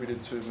is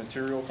attributed to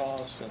material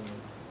cost and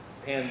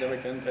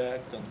pandemic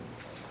impact, and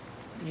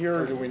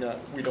or do we not?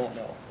 We don't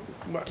know.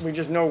 We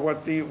just know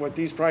what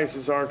these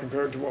prices are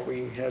compared to what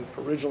we had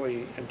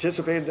originally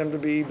anticipated them to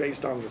be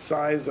based on the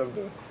size of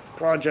the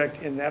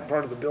project in that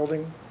part of the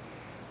building.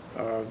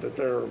 That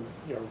they're,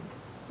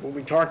 when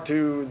we talked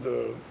to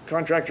the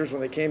contractors when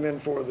they came in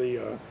for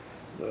the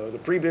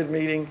pre-bid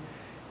meeting,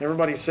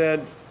 everybody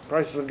said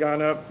prices have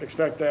gone up,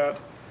 expect that.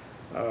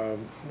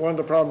 One of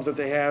the problems that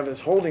they have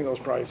is holding those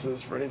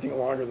prices for anything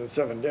longer than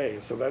 7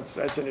 days, so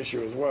that's an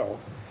issue as well.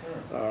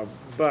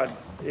 But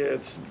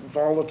it's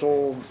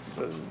volatile.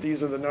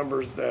 These are the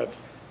numbers that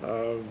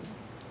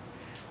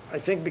I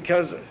think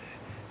because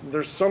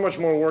there's so much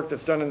more work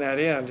that's done in that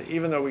end,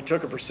 even though we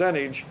took a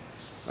percentage,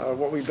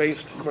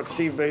 what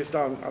Steve based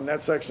on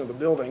that section of the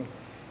building,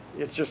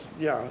 it's just,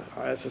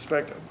 I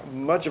suspect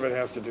much of it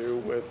has to do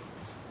with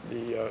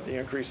the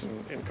increase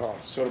in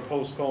costs. So to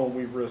postpone,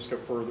 we risk a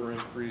further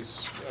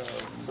increase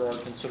for our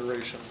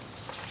consideration.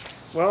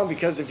 Well,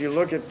 because if you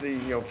look at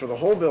for the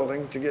whole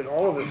building, to get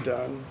all of this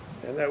done,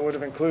 and that would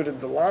have included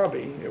the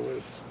lobby, it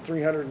was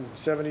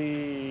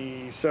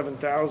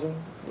 $377,000, a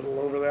little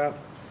over that.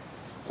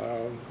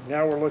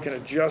 Now we're looking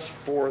at just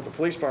for the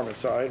police department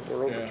side,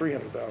 we're over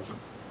 $300,000.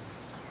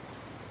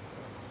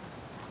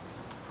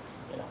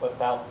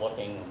 Without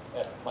looking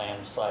at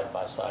plans side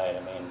by side,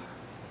 I mean,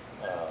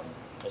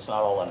 it's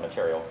not all in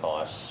material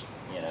costs.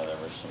 You know, there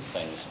were some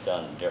things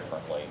done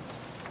differently.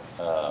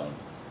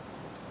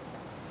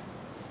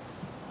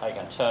 I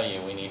can tell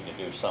you we need to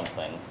do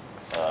something.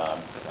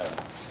 I'm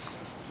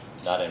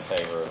not in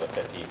favor of a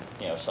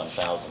some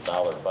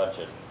 $1,000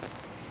 budget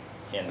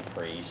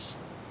increase.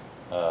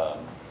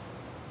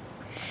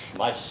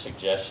 My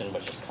suggestion,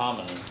 which is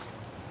common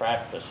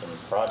practice in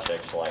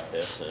projects like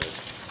this, is,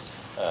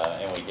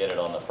 and we did it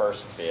on the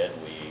first bid,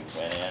 we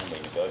went in, we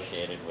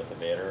negotiated with the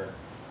bidder,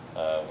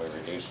 we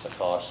reduced the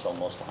cost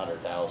almost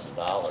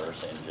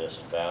 $100,000 in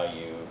just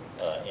value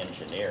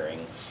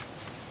engineering.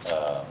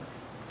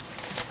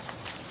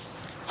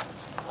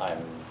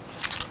 I'm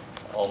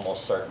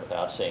almost certain,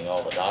 without seeing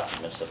all the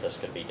documents, that this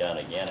could be done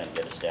again and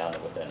get us down to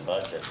within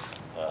budget.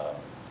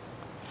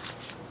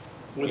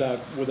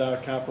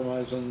 Without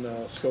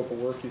compromising scope of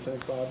work, you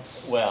think, Bob?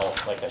 Well,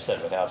 like I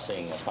said, without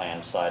seeing the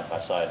plan side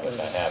by side, which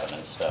I haven't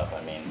and stuff,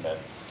 I mean, but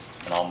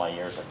in all my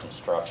years of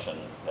construction,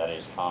 that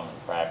is common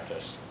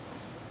practice.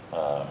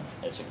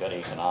 It's a good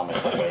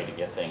economic way to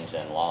get things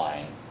in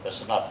line.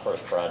 This is not the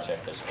first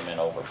project that's come in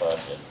over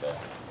budget, but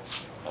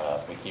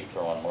if we keep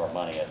throwing more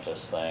money at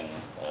this thing,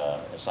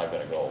 it's not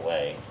going to go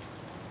away.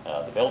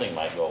 The building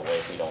might go away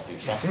if we don't do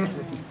something.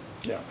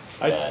 Yeah,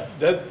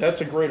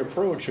 that's a great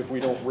approach if we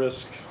don't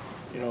risk,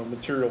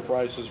 material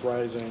prices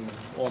rising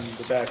on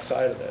the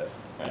backside of that.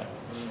 Right.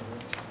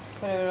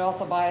 But it would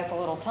also buy us a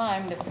little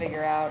time to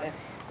figure out if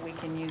we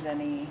can use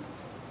any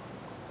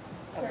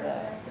of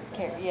the,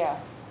 yeah.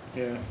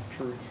 Yeah,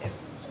 true.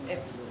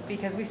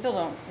 Because we still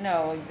don't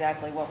know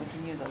exactly what we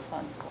can use those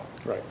funds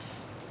for. Right.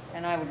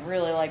 And I would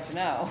really like to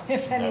know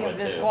if any of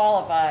this too.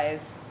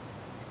 qualifies.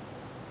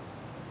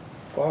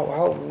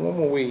 Well,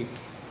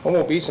 when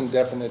will be some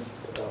definite,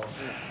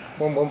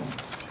 when,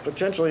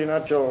 Potentially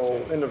not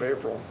till end of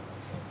April.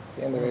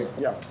 the end of April?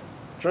 Yeah.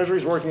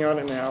 Treasury's working on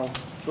it now.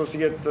 Supposed to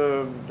get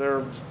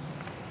their,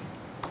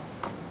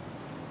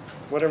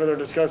 whatever they're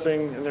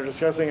discussing, and they're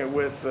discussing it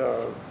with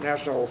the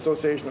National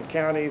Association of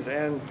Counties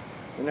and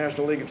the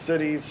National League of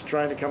Cities,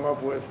 trying to come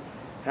up with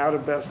how to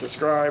best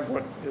describe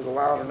what is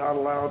allowed or not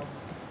allowed.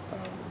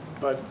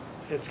 But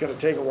it's going to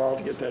take a while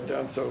to get that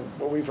done, so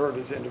what we've heard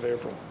is end of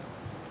April.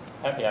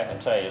 I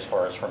can tell you, as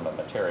far as from a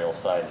material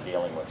side,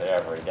 dealing with it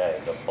every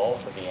day, the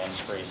bulk of the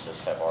increases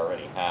have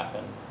already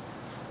happened,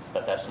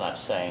 but that's not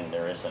saying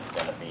there isn't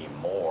going to be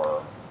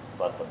more,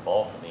 but the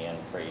bulk of the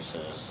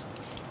increases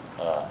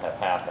have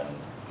happened.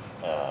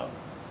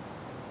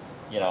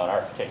 In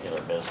our particular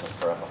business,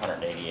 they're up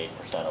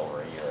 188%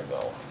 over a year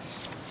ago.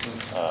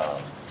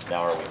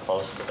 Now, are we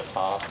close to the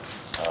top?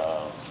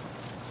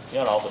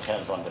 It all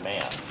depends on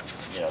demand.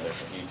 There's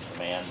a huge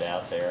demand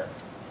out there.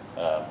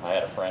 I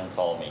had a friend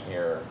call me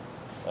here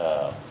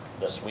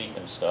this week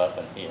and stuff,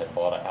 and he had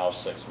bought a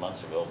house 6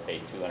 months ago,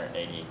 paid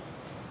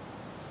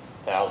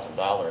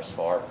 $280,000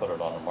 for it, put it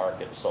on the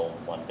market, sold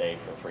in one day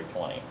for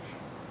 $320,000.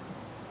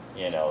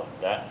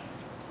 That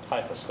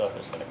type of stuff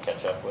is going to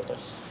catch up with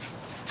us.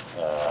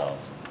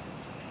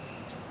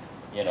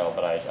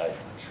 But I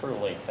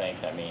truly think,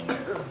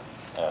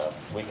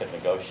 we could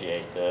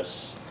negotiate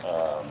this.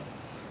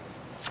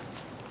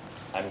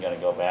 I'm going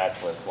to go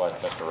back with what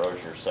Mr.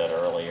 Rozier said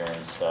earlier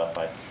and stuff.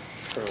 I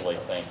truly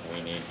think we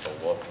need to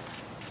look,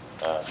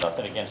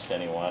 nothing against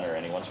anyone or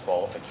anyone's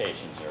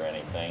qualifications or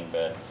anything,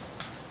 but,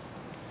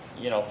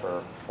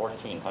 for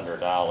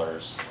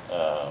 $1,400,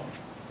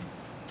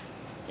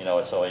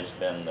 it's always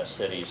been the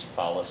city's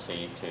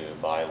policy to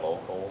buy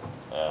local.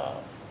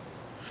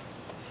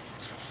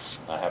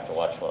 I have to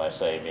watch what I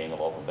say, being a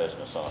local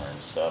business owner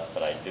and stuff,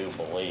 but I do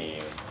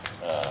believe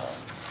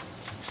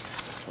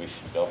we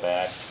should go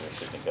back, we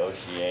should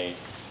negotiate,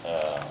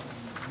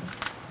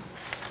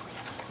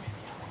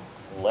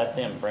 let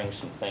them bring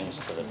some things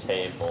to the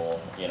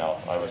table.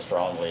 I was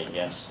strongly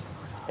against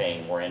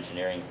paying more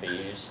engineering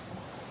fees.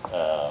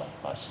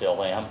 I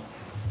still am.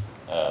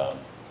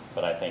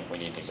 But I think we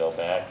need to go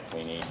back,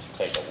 we need to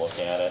take a look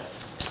at it.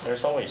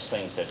 There's always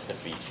things that could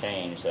be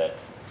changed that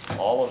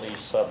all of these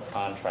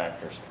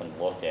subcontractors can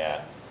look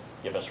at,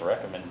 give us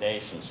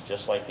recommendations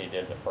just like they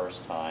did the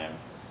first time.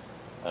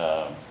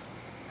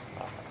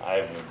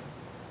 I would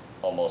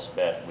almost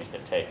bet we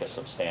could take a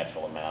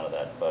substantial amount of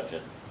that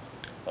budget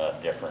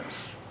difference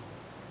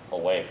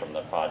away from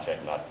the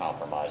project, not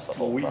compromise the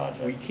whole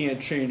project. We can't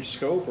change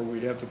scope, or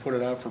we'd have to put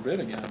it out for bid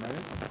again,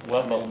 right?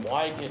 Well, but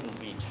why didn't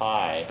we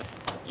tie,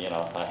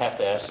 I have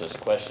to ask this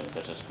question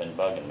because it's been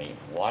bugging me.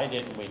 Why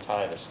didn't we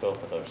tie the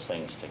scope of those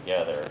things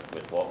together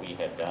with what we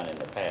had done in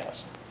the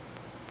past?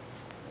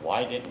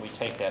 Why didn't we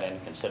take that into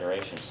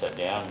consideration, sit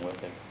down with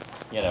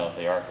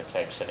the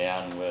architect, sit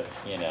down with,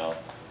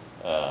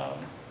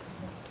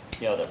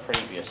 the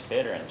previous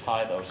bidder and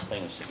tie those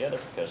things together,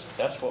 because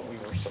that's what we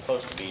were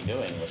supposed to be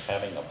doing, was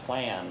having a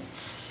plan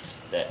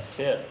that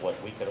fit what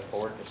we could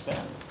afford to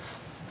spend.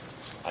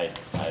 I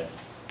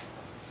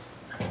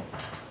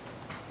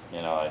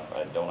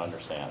don't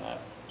understand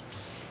that.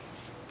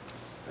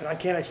 And I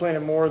can't explain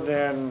it more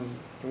than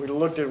we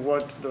looked at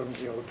what the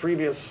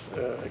previous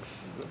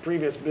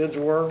bids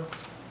were,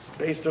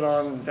 based it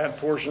on that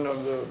portion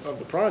of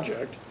the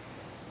project.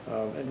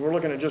 And we're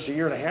looking at just a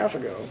year and a half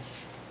ago,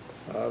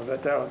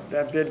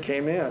 that bid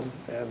came in,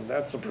 and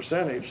that's the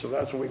percentage, so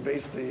that's what we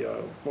based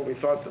what we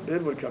thought the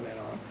bid would come in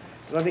on.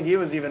 Because I think he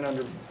was even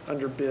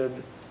under bid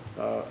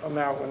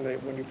amount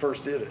when you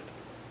first did it.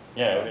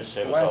 Yeah, it was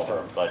Last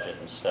over time. budget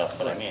and stuff,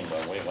 but I mean,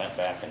 when we went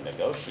back and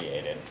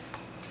negotiated,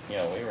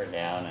 we were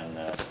down in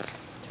the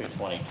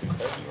 220,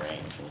 230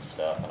 range and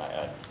stuff,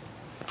 and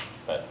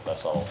but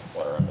that's all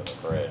water under the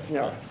bridge.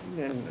 Yeah,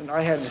 and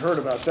I hadn't heard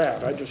about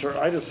that. I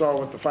just saw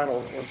what the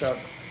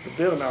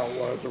bid amount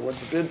was, or what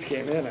the bids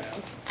came in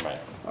as. Right.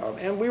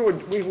 And we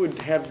would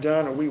have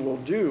done, or we will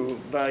do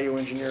value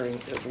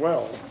engineering as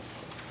well,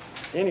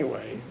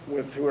 anyway,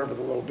 with whoever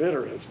the low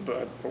bidder is,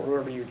 or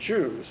whoever you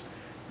choose.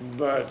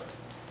 But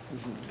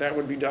that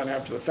would be done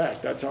after the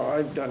fact. That's how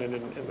I've done it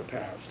in the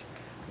past.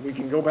 We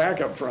can go back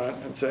up front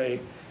and say,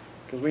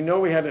 because we know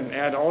we had an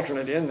ad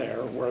alternate in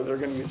there where they're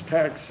going to use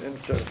PEX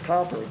instead of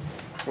copper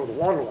for the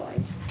water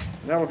lines,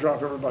 and that will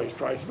drop everybody's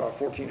price about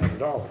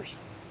 $1,400.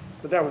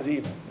 But that was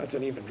even. That's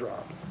an even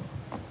drop.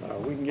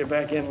 We can get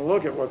back in and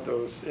look at what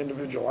those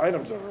individual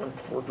items are,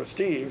 work with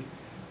Steve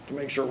to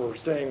make sure we're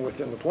staying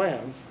within the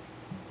plans,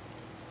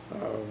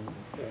 and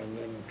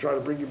then try to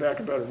bring you back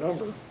a better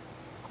number.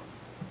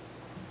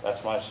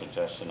 That's my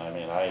suggestion. I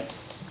mean,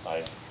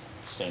 I've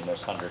seen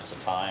this hundreds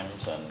of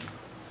times, and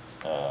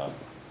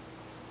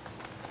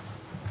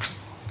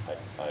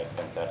I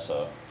think that's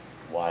a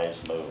wise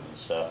move and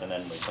stuff, and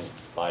then we can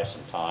buy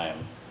some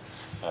time,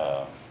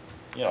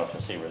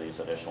 to see where these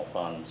additional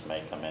funds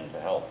may come in to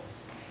help.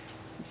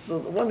 So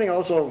the one thing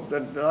also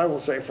that I will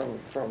say from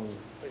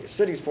the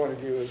city's point of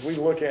view is we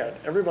look at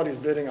everybody's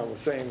bidding on the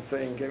same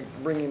thing,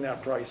 bringing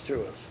that price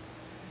to us.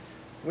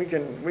 We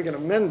can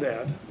amend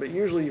that, but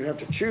usually you have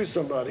to choose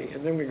somebody,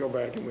 and then we go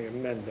back and we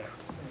amend that.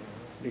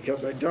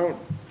 Because I don't,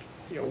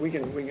 we're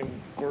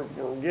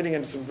getting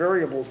into some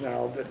variables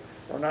now that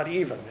are not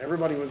even.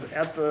 Everybody was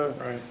had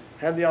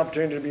the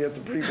opportunity to be at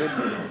the pre-bid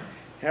meeting,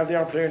 had the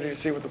opportunity to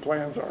see what the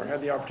plans are,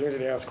 had the opportunity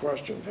to ask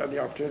questions, had the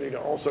opportunity to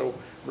also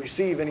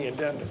receive any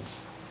addendums.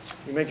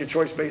 You make your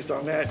choice based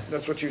on that.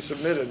 That's what you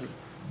submitted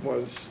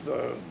was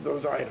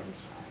those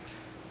items.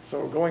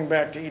 So going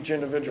back to each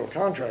individual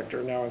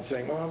contractor now and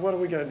saying, well, what are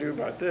we going to do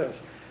about this?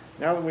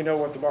 Now that we know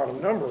what the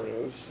bottom number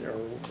is,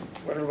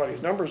 what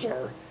everybody's numbers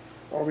are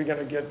we going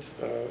to get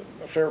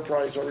a fair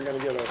price? Are we going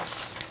to get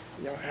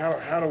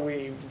how do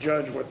we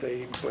judge what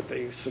they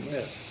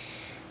submit?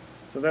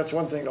 So that's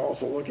one thing to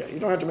also look at. You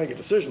don't have to make a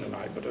decision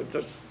tonight, but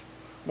that's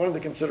one of the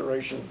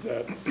considerations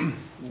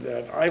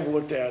that I've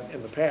looked at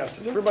in the past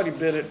is everybody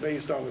bid it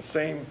based on the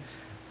same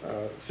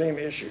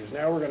issues.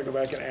 Now we're going to go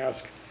back and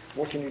ask,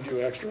 what can you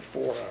do extra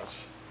for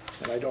us?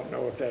 And I don't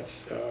know if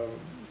that's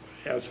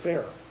as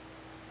fair.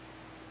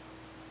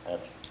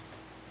 That's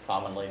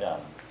commonly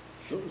done.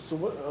 So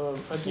what,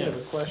 I do have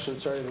a question,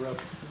 sorry to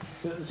interrupt.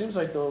 It seems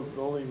like the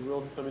only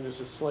real, there's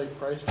a slight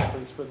price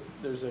difference, but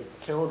there's a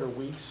calendar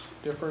weeks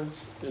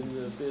difference in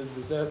the bids.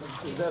 Is that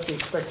the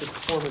expected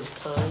performance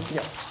time?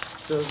 Yeah.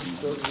 So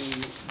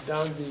the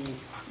Downsy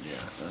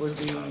would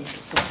be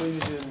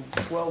completed in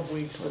 12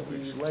 weeks, but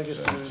the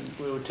Legacy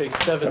would take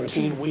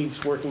 17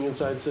 weeks working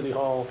inside City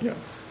Hall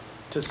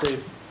to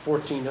save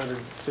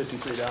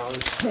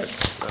 $1,453. Right.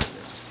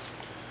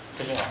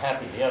 Because,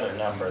 Happy, the other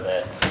number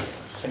that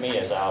to me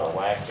is out of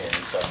whack here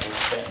and stuff, we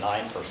spent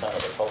 9%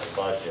 of the total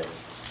budget,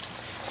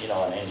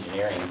 on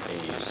engineering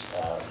fees.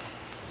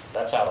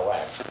 That's out of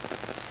whack,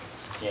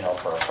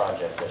 for a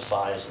project this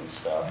size and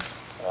stuff.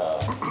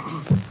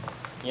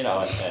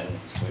 And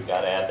we've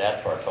got to add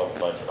that to our total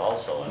budget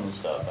also and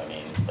stuff.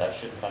 That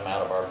should come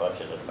out of our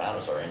budgeted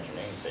amount as our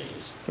engineering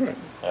fees,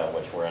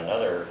 which were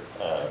another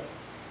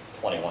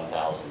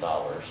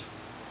 $21,000.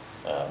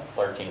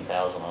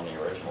 13,000 on the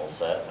original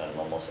set and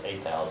almost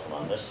 8,000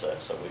 on this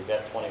set. So we've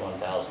got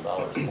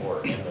 $21,000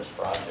 more in this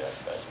project.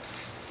 But,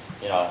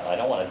 I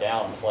don't want to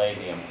downplay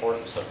the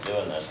importance of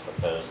doing this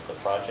because the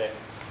project,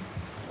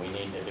 we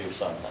need to do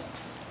something.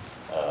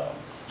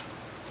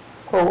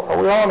 Well, are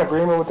we all in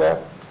agreement with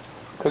that?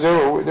 Because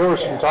there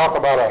was some talk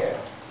about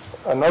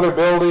another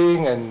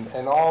building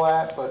and all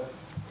that, but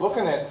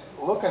looking at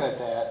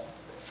that,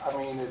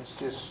 it's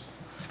just,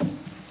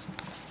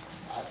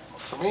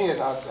 for me,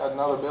 it's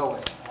another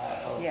building.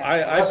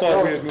 I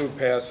thought we had moved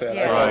past that.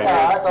 Yeah.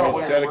 I thought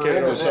we were Dedicated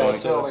into this ourselves to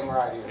it. building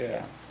right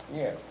here.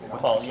 Yeah.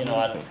 Well,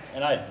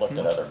 I looked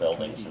at other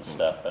buildings and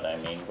stuff, but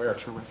we're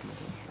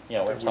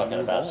talking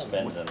about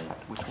spending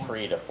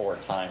 3 to 4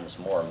 times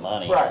more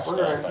money. Right, and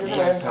you're stuff. going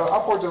to end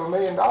upwards of $1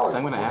 million.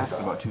 I'm going to ask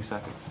in about 2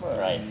 seconds. Well,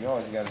 Right. you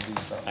always got to do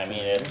something.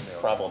 It's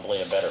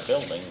probably a better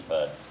building,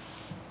 but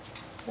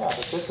Yeah, but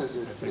this is,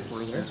 yeah.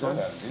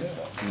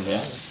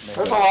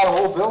 there's a lot of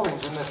old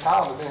buildings in this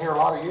town that have been here a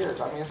lot of years.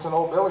 It's an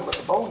old building, but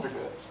the bones are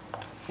good,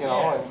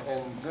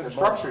 and the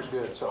structure's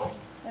good, so.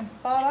 And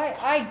Bob,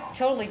 I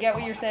totally get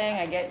what you're saying.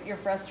 I get you're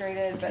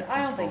frustrated, but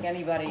I don't think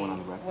anybody,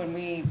 when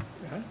we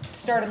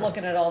started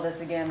looking at all this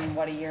again,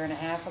 a year and a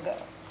half ago,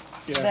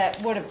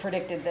 that would have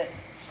predicted that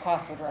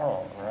costs would rise.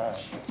 Oh,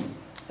 right.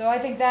 So I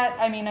think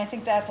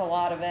that's a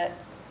lot of it.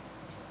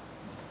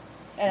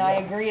 And I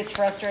agree it's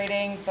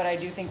frustrating, but I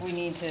do think we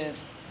need to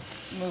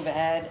move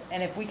ahead.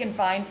 And if we can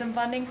find some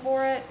funding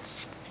for it,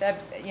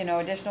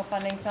 additional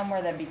funding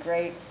somewhere, that'd be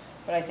great.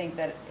 But I think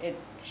that if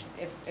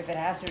it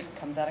has to, it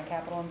comes out of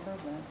capital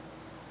improvement.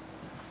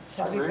 I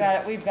So agree.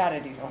 we've got to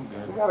do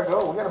something. We gotta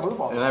go, we gotta move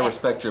on. And I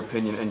respect your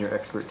opinion and your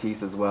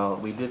expertise as well.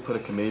 We did put a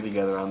committee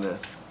together on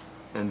this,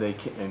 and they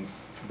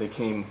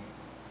came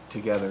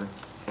together,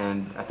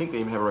 and I think they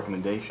even have a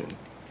recommendation.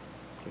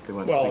 If they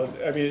want to Well,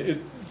 speak. I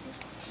mean,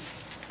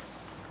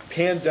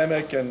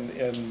 pandemic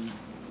and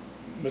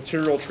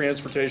material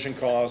transportation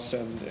cost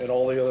and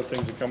all the other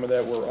things that come with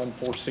that were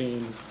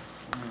unforeseen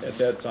at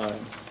that time.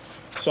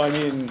 So, I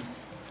mean,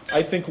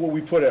 I think what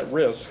we put at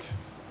risk,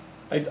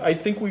 I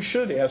think we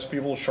should ask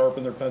people to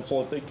sharpen their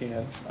pencil if they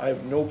can. I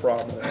have no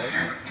problem with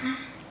that.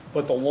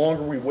 But the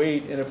longer we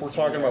wait, and if we're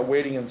talking about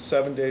waiting in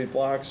 7-day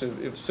blocks,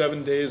 if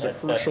 7 days a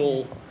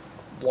crucial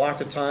block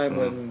of time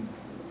when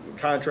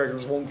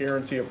contractors won't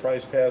guarantee a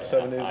price past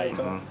 7 days at a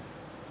time.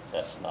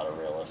 That's not a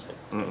realistic.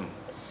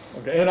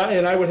 Okay, and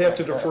I would have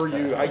to defer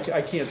you, I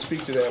can't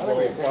speak to that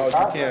well as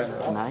you can.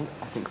 Tonight?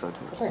 I think so too.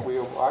 I think we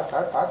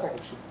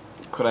should.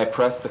 Could I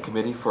press the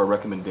committee for a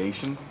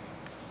recommendation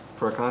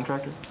for a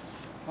contractor?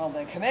 Well,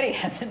 the committee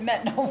hasn't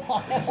met in a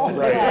while.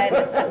 Right.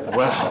 but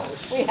Well,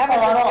 We haven't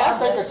I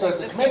discussed think it.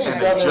 the committee's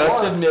done their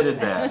just work. admitted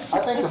that. I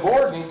think the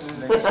board needs to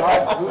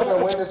decide who's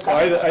gonna win this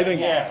contract.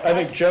 I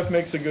think Jeff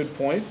makes a good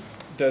point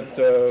that,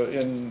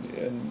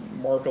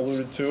 and Mark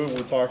alluded to it,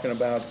 we're talking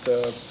about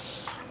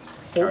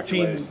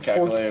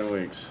calculated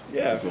weeks.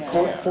 Yeah,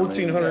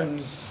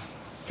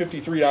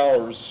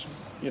 $1,453,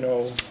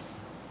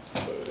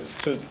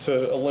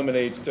 to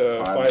eliminate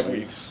 5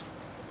 weeks.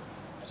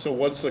 So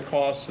what's the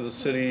cost to the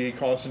city,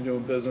 cost of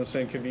doing business,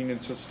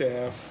 inconvenience to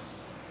staff?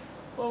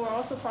 Well, we're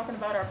also talking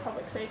about our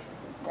public safety.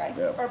 Right.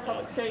 Our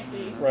public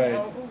safety.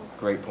 Right.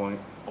 Great point.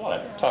 I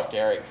want to talk to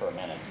Eric for a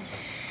minute.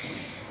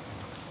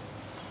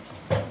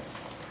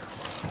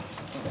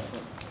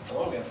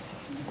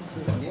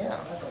 Yeah.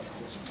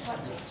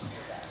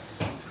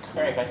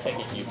 Eric, I take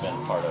it you've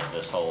been part of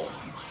this whole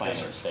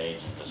planning stage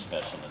and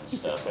discussion and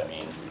stuff. I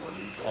mean,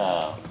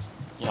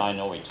 I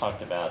know we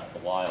talked about a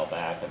while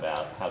back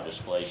about how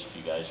displaced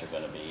you guys are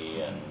going to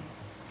be and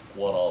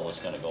what all was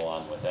going to go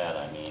on with that.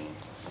 I mean,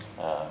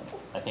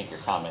 I think your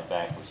comment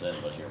back was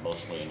you're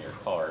mostly in your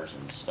cars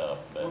and stuff,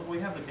 but We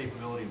have the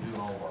capability of doing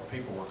all of our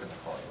paperwork in the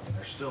car. I mean,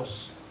 there's still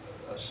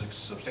a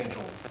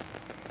substantial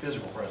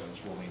physical presence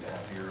we'll need to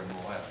have here, and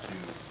we'll have to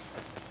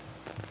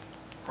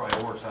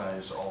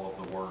prioritize all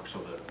of the work so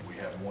that we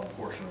have one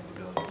portion of the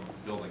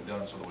building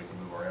done so that we can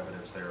move our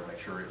evidence there and make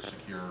sure it's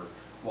secure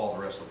while the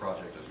rest of the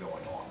project is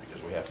going on,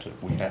 because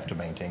we have to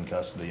maintain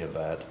custody of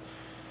that.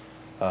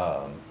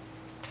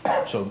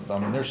 So, I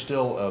mean, there's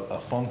still a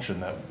function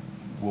that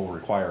will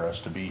require us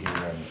to be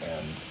here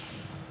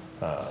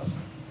and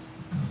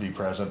be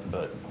present,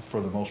 but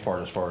for the most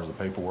part, as far as the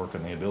paperwork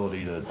and the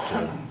ability to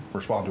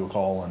respond to a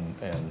call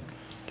and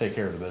take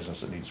care of the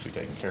business that needs to be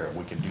taken care of,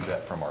 we can do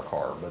that from our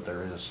car. But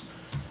there is,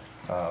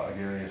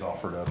 Gary has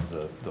offered up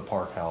the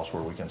park house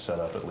where we can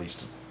set up at least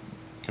a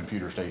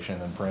computer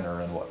station and printer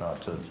and whatnot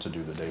to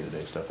do the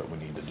day-to-day stuff that we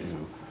need to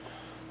do.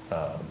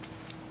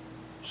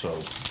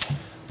 So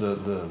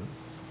the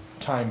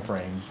time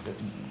frame,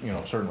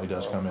 certainly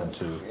does come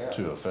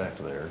into effect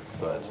there,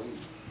 but.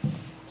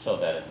 so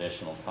that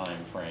additional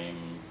time frame,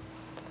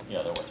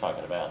 that we're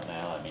talking about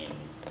now, I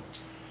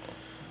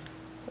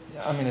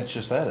mean, it's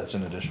just that, it's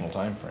an additional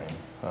time frame.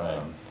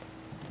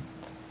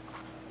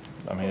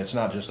 I mean, it's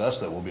not just us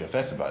that will be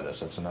affected by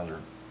this, it's another,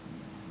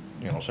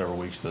 several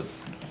weeks that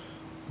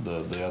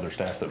the other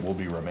staff that will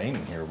be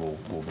remaining here will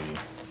be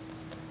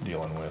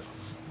dealing with.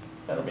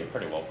 that'll be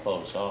pretty well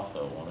closed off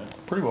though, won't it?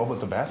 Pretty well, but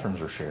the bathrooms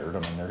are shared. I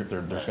mean,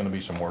 there's gonna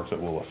be some work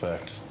that will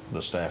affect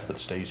the staff that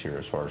stays here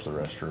as far as the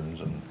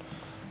restrooms and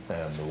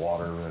the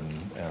water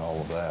and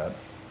all of that.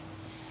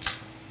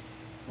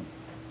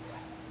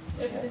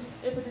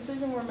 If a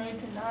decision were made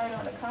tonight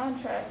on a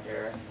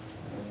contractor,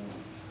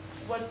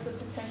 what's the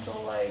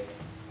potential like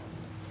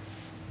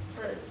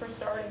for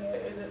starting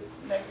it? Is it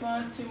next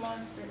month, 2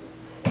 months,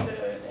 is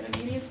it an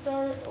immediate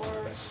start,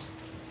 or?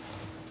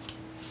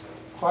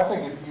 Well, I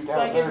think you'd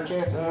have a better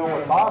chance of doing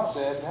what Bob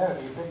said, now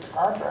if you pick the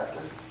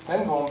contractor,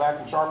 then going back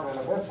and sharpening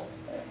the pencil.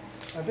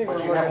 I think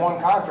But you have one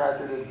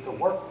contractor to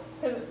work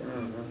with.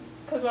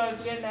 Because what I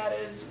was getting at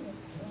is,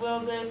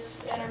 will this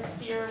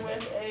interfere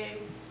with a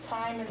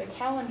time in the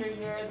calendar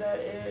year that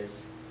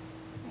is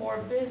more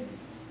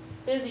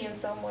busy in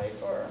some way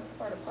for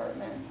our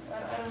department?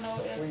 I don't know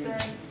if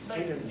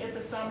during, if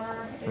the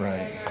summer, if you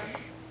Right. guys are,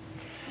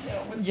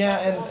 with Yeah,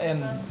 festivals and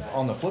stuff,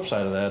 on the flip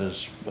side of that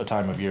is a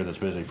time of year that's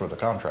busy for the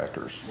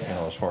contractors,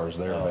 as far as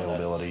their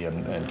availability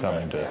and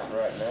coming to,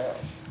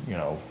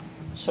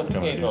 So who Come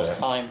and gave do those that.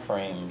 time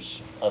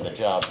frames of the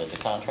job? Did the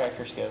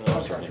contractors give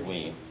those, or did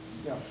we?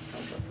 Yeah,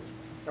 contractors.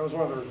 That was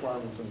one of the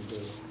requirements in the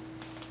bid.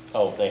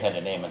 Oh, they had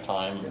to name a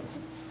time? Yeah.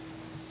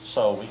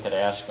 So we could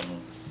ask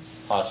them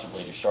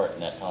possibly to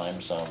shorten that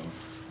time some.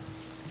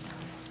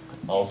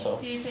 also?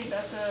 Do you think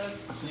that's a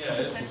Yeah,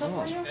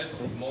 potential for you? it's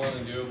more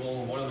than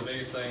doable. One of the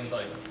biggest things,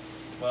 like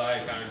what I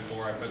accounted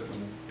for, I put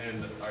some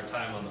in our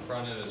time on the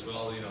front end as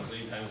well,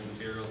 lead times,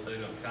 materials,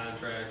 setting up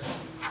contracts,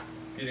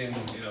 getting,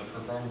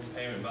 performance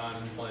payment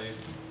bond in place,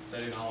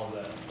 setting all of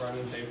that front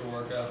end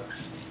paperwork up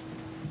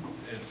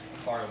is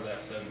part of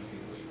that 17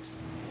 weeks.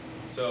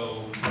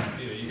 So,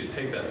 you could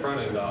take that front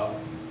end off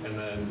and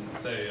then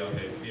say,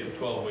 okay, you have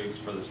 12 weeks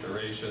for this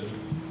duration.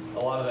 A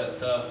lot of that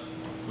stuff,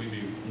 we'd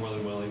be more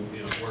than willing,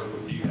 to work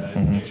with you guys, to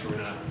make sure we're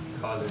not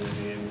causing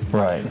any inconvenience.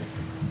 Right.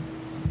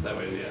 That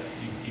way, yeah,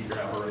 you keep your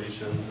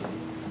operations. And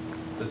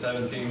the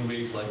 17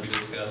 weeks, like we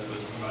discussed, was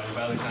provided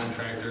by the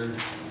contractor.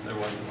 There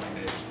wasn't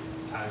like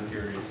a time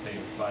period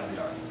stamped by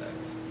the architect.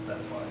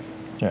 That's why.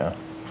 Yeah.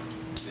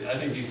 I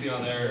think you see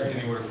on there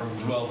anywhere from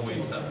 12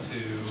 weeks up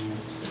to,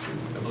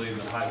 I believe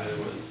the high bid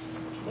was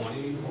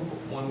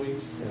 21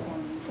 weeks?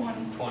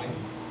 20.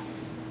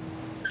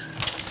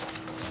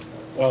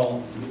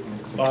 Well,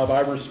 Bob,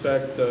 I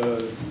respect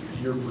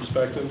your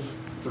perspective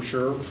for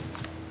sure.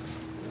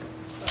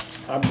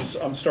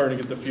 I'm starting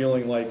to get the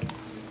feeling like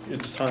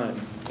it's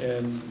time,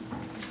 and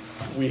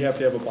we have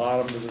to have a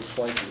bottom, because it's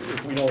like,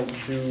 if we don't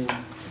do,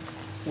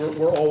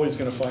 we're always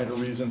gonna find a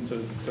reason to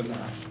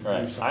not do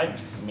Right. something.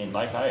 I mean,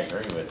 Mike, I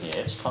agree with you.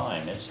 It's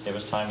time. It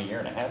was time a year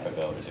and a half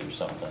ago to do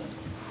something.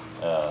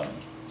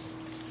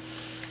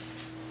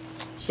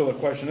 So the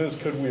question is,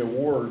 could we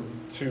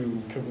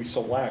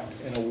select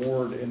an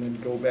award and then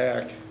go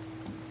back?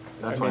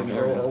 That's I my mean,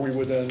 theory. are we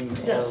within?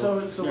 Yeah, our- so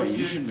Yeah, what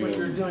you should be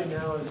you're able- doing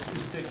now is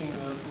picking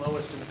the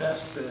lowest and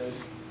best bid,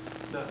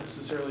 not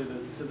necessarily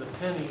to the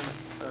penny,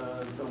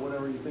 but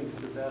whatever you think is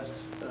the best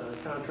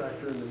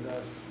contractor and the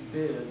best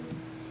bid,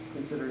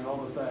 considering all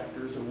the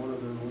factors, and one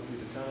of them would be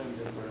the time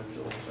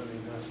differential. I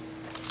mean,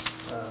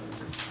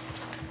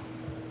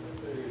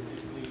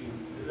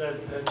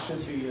 that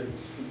should be a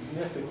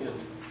significant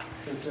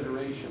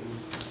consideration,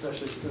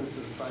 especially since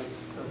the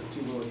price of the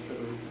two lowest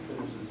bidders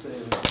is the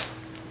same.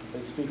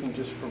 And speaking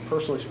just from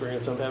personal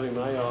experience, I'm having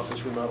my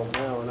office remodeled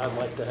now, and I'd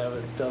like to have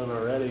it done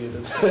already.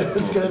 And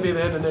it's going to be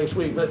the end of next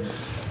week, but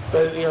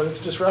it's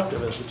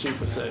disruptive, as the chief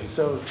was saying.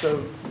 So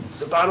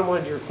the bottom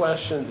line to your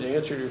question, the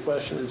answer to your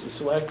question, is to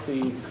select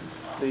the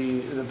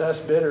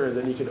best bidder.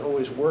 Then you can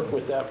always work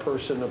with that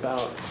person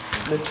about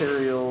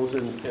materials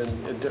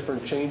and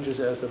different changes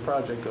as the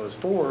project goes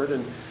forward.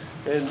 And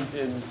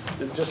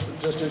just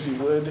as you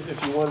would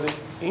if you wanted to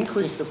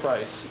increase the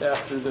price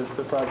after the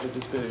project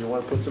is bid, you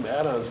want to put some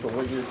add-ons. But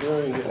what you're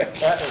doing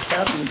is, as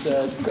Kathy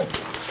said,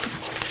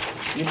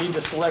 you need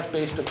to select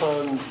based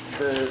upon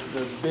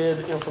the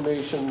bid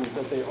information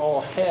that they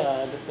all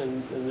had,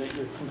 and that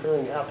you're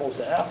comparing apples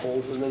to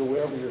apples, and then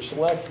wherever you're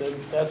selected,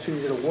 that's who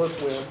you're going to work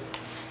with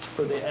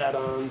for the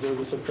add-ons or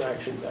the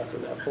subtractions after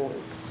that point.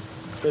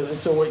 And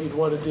so what you'd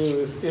want to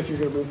do, if you're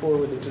going to move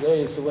forward with it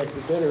today, is select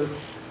the bidder.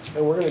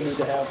 And we're going to need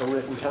to have a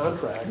written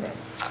contract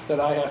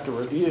that I have to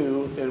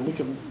review, and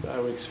I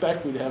would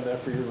expect we'd have that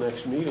for your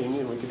next meeting,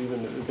 and we could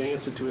even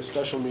advance it to a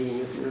special meeting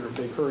if you're in a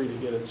big hurry to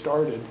get it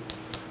started.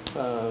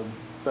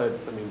 But,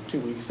 2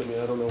 weeks, I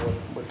don't know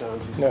what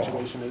Don's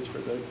situation is for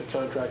the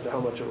contract, or how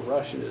much of a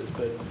rush it is,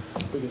 but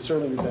we can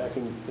certainly be back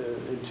in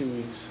 2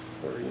 weeks,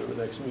 or, the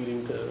next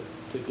meeting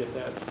to get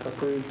that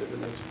approved at the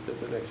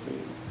next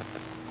meeting.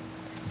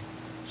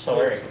 So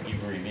Eric,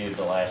 you've reviewed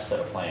the last set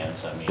of plans.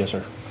 Yes,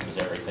 sir. Is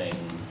everything?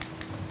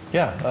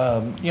 Yeah,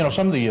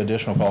 some of the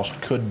additional costs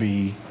could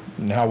be,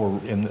 now we're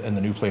in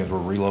the new plans, we're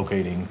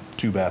relocating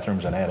 2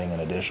 bathrooms and adding an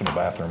additional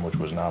bathroom, which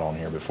was not on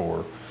here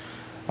before.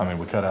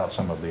 We cut out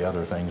some of the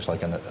other things,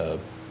 like an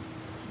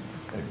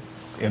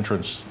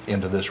entrance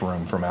into this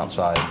room from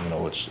outside.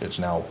 It's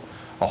now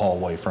a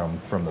hallway from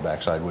the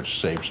backside, which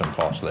saves some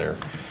costs there.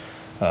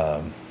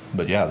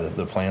 But yeah,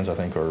 the plans, I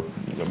think, are,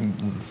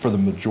 for the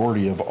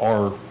majority of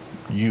our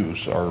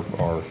use, are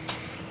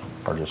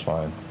just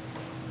fine.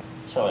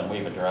 So, and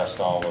we've addressed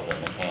all of the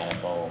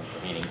mechanical,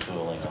 heating,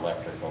 cooling,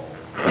 electrical.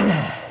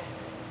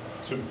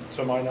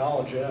 To my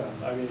knowledge, yeah.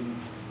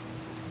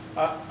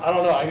 I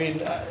don't know.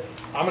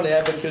 I'm an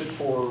advocate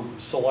for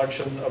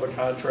selection of a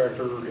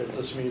contractor at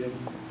this meeting,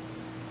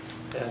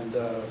 and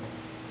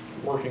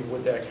working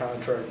with that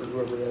contractor,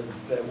 whoever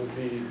that would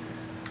be,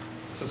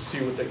 to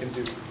see what they can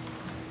do.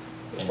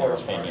 And your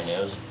opinion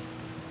is?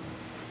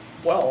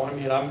 Well, I'm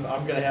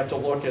going to have to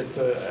look at,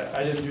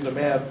 I didn't do the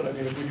math, but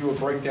if we do a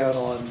breakdown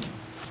on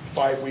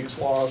 5 weeks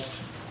lost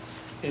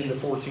into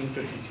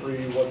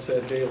 1453, what's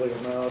that daily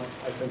amount?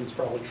 I think it's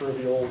probably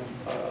trivial.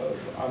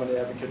 I'm an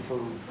advocate for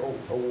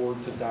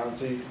award to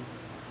Donzie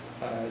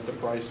at the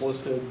price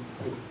listed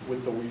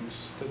with the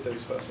weeks that they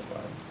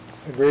specify.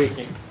 Agree.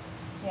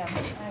 Yeah,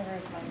 I agree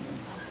with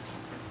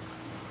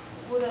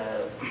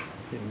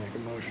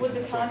Mike. Would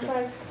the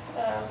contract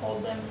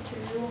hold them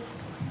to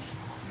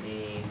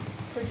the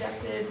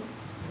projected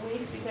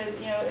weeks? Because,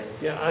 if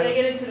they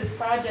get into this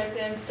project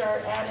and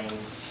start adding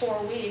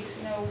 4 weeks,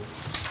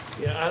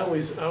 Yeah, I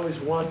always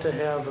want to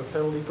have a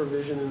penalty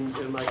provision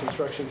in my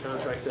construction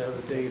contracts that have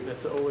a date.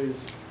 That's always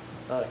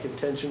a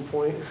contention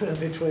point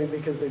between,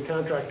 because the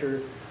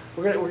contractor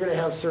we're gonna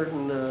have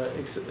certain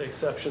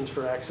exceptions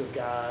for acts of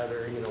God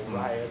or,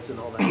 riots and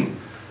all that.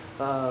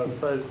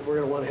 But we're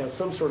gonna wanna have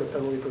some sort of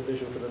penalty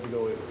provision for them to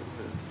go,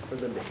 for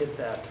them to hit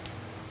that,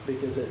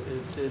 because it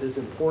is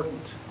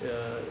important,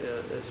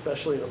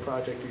 especially in a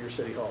project of your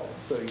city hall.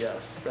 So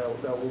yes, there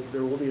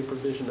will be a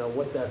provision. Now,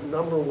 what that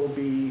number will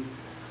be,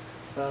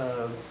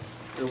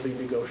 it'll be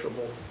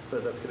negotiable,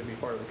 but that's gonna be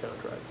part of the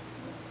contract,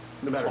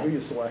 no matter who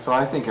you select. So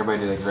I think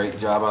everybody did a great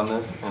job on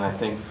this, and I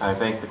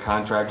thank the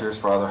contractors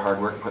for all their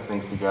hard work to put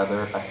things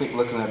together. I think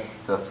looking at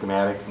the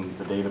schematics and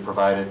the data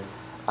provided,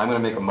 I'm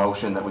going to make a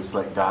motion that we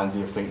select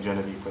Gonzi of St.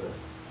 Genevieve for this.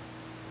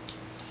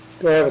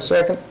 Do I have a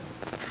second?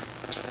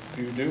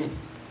 You do.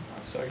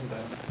 I second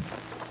that.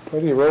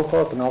 Ready, roll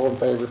call, and all in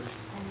favor?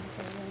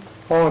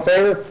 All in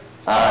favor?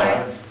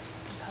 Aye.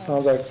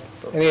 Sounds like,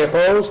 any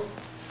opposed?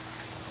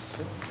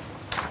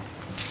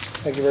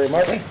 Thank you very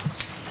much.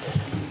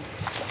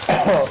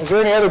 Is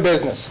there any other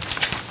business?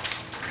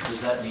 Does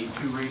that need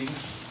 2 readings?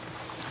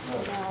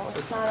 No,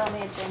 it's not on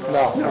the agenda.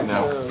 No.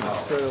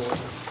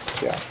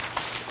 Yeah.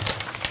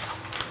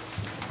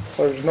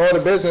 Well, there's no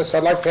other business.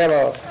 I'd like to have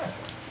a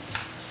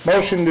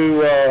motion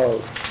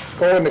to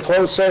go into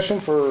closed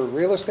session for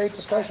real estate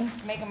discussion.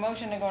 Make a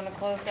motion to go into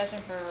closed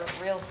session for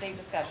real estate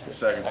discussion.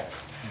 Second.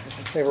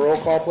 Have a roll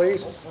call,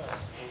 please.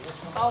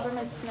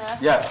 Alderman Smith?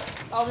 Yes.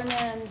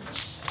 Alderman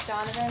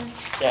Donovan?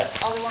 Yes.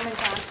 Alderwoman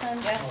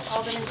Johnson? Yes.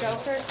 Alderman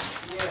Jokers?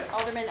 Yes.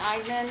 Alderman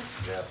Eidman?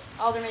 Yes.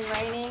 Alderman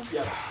Rainey?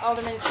 Yes.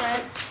 Alderman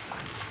Prince?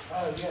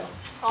 Yes.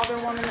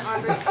 Alderwoman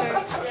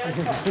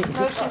Armbruster?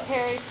 Motion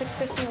carries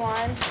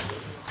 6:51.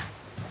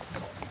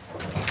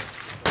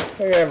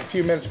 We have a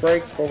few minutes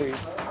break before we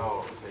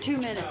 2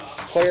 minutes.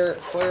 clear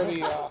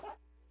the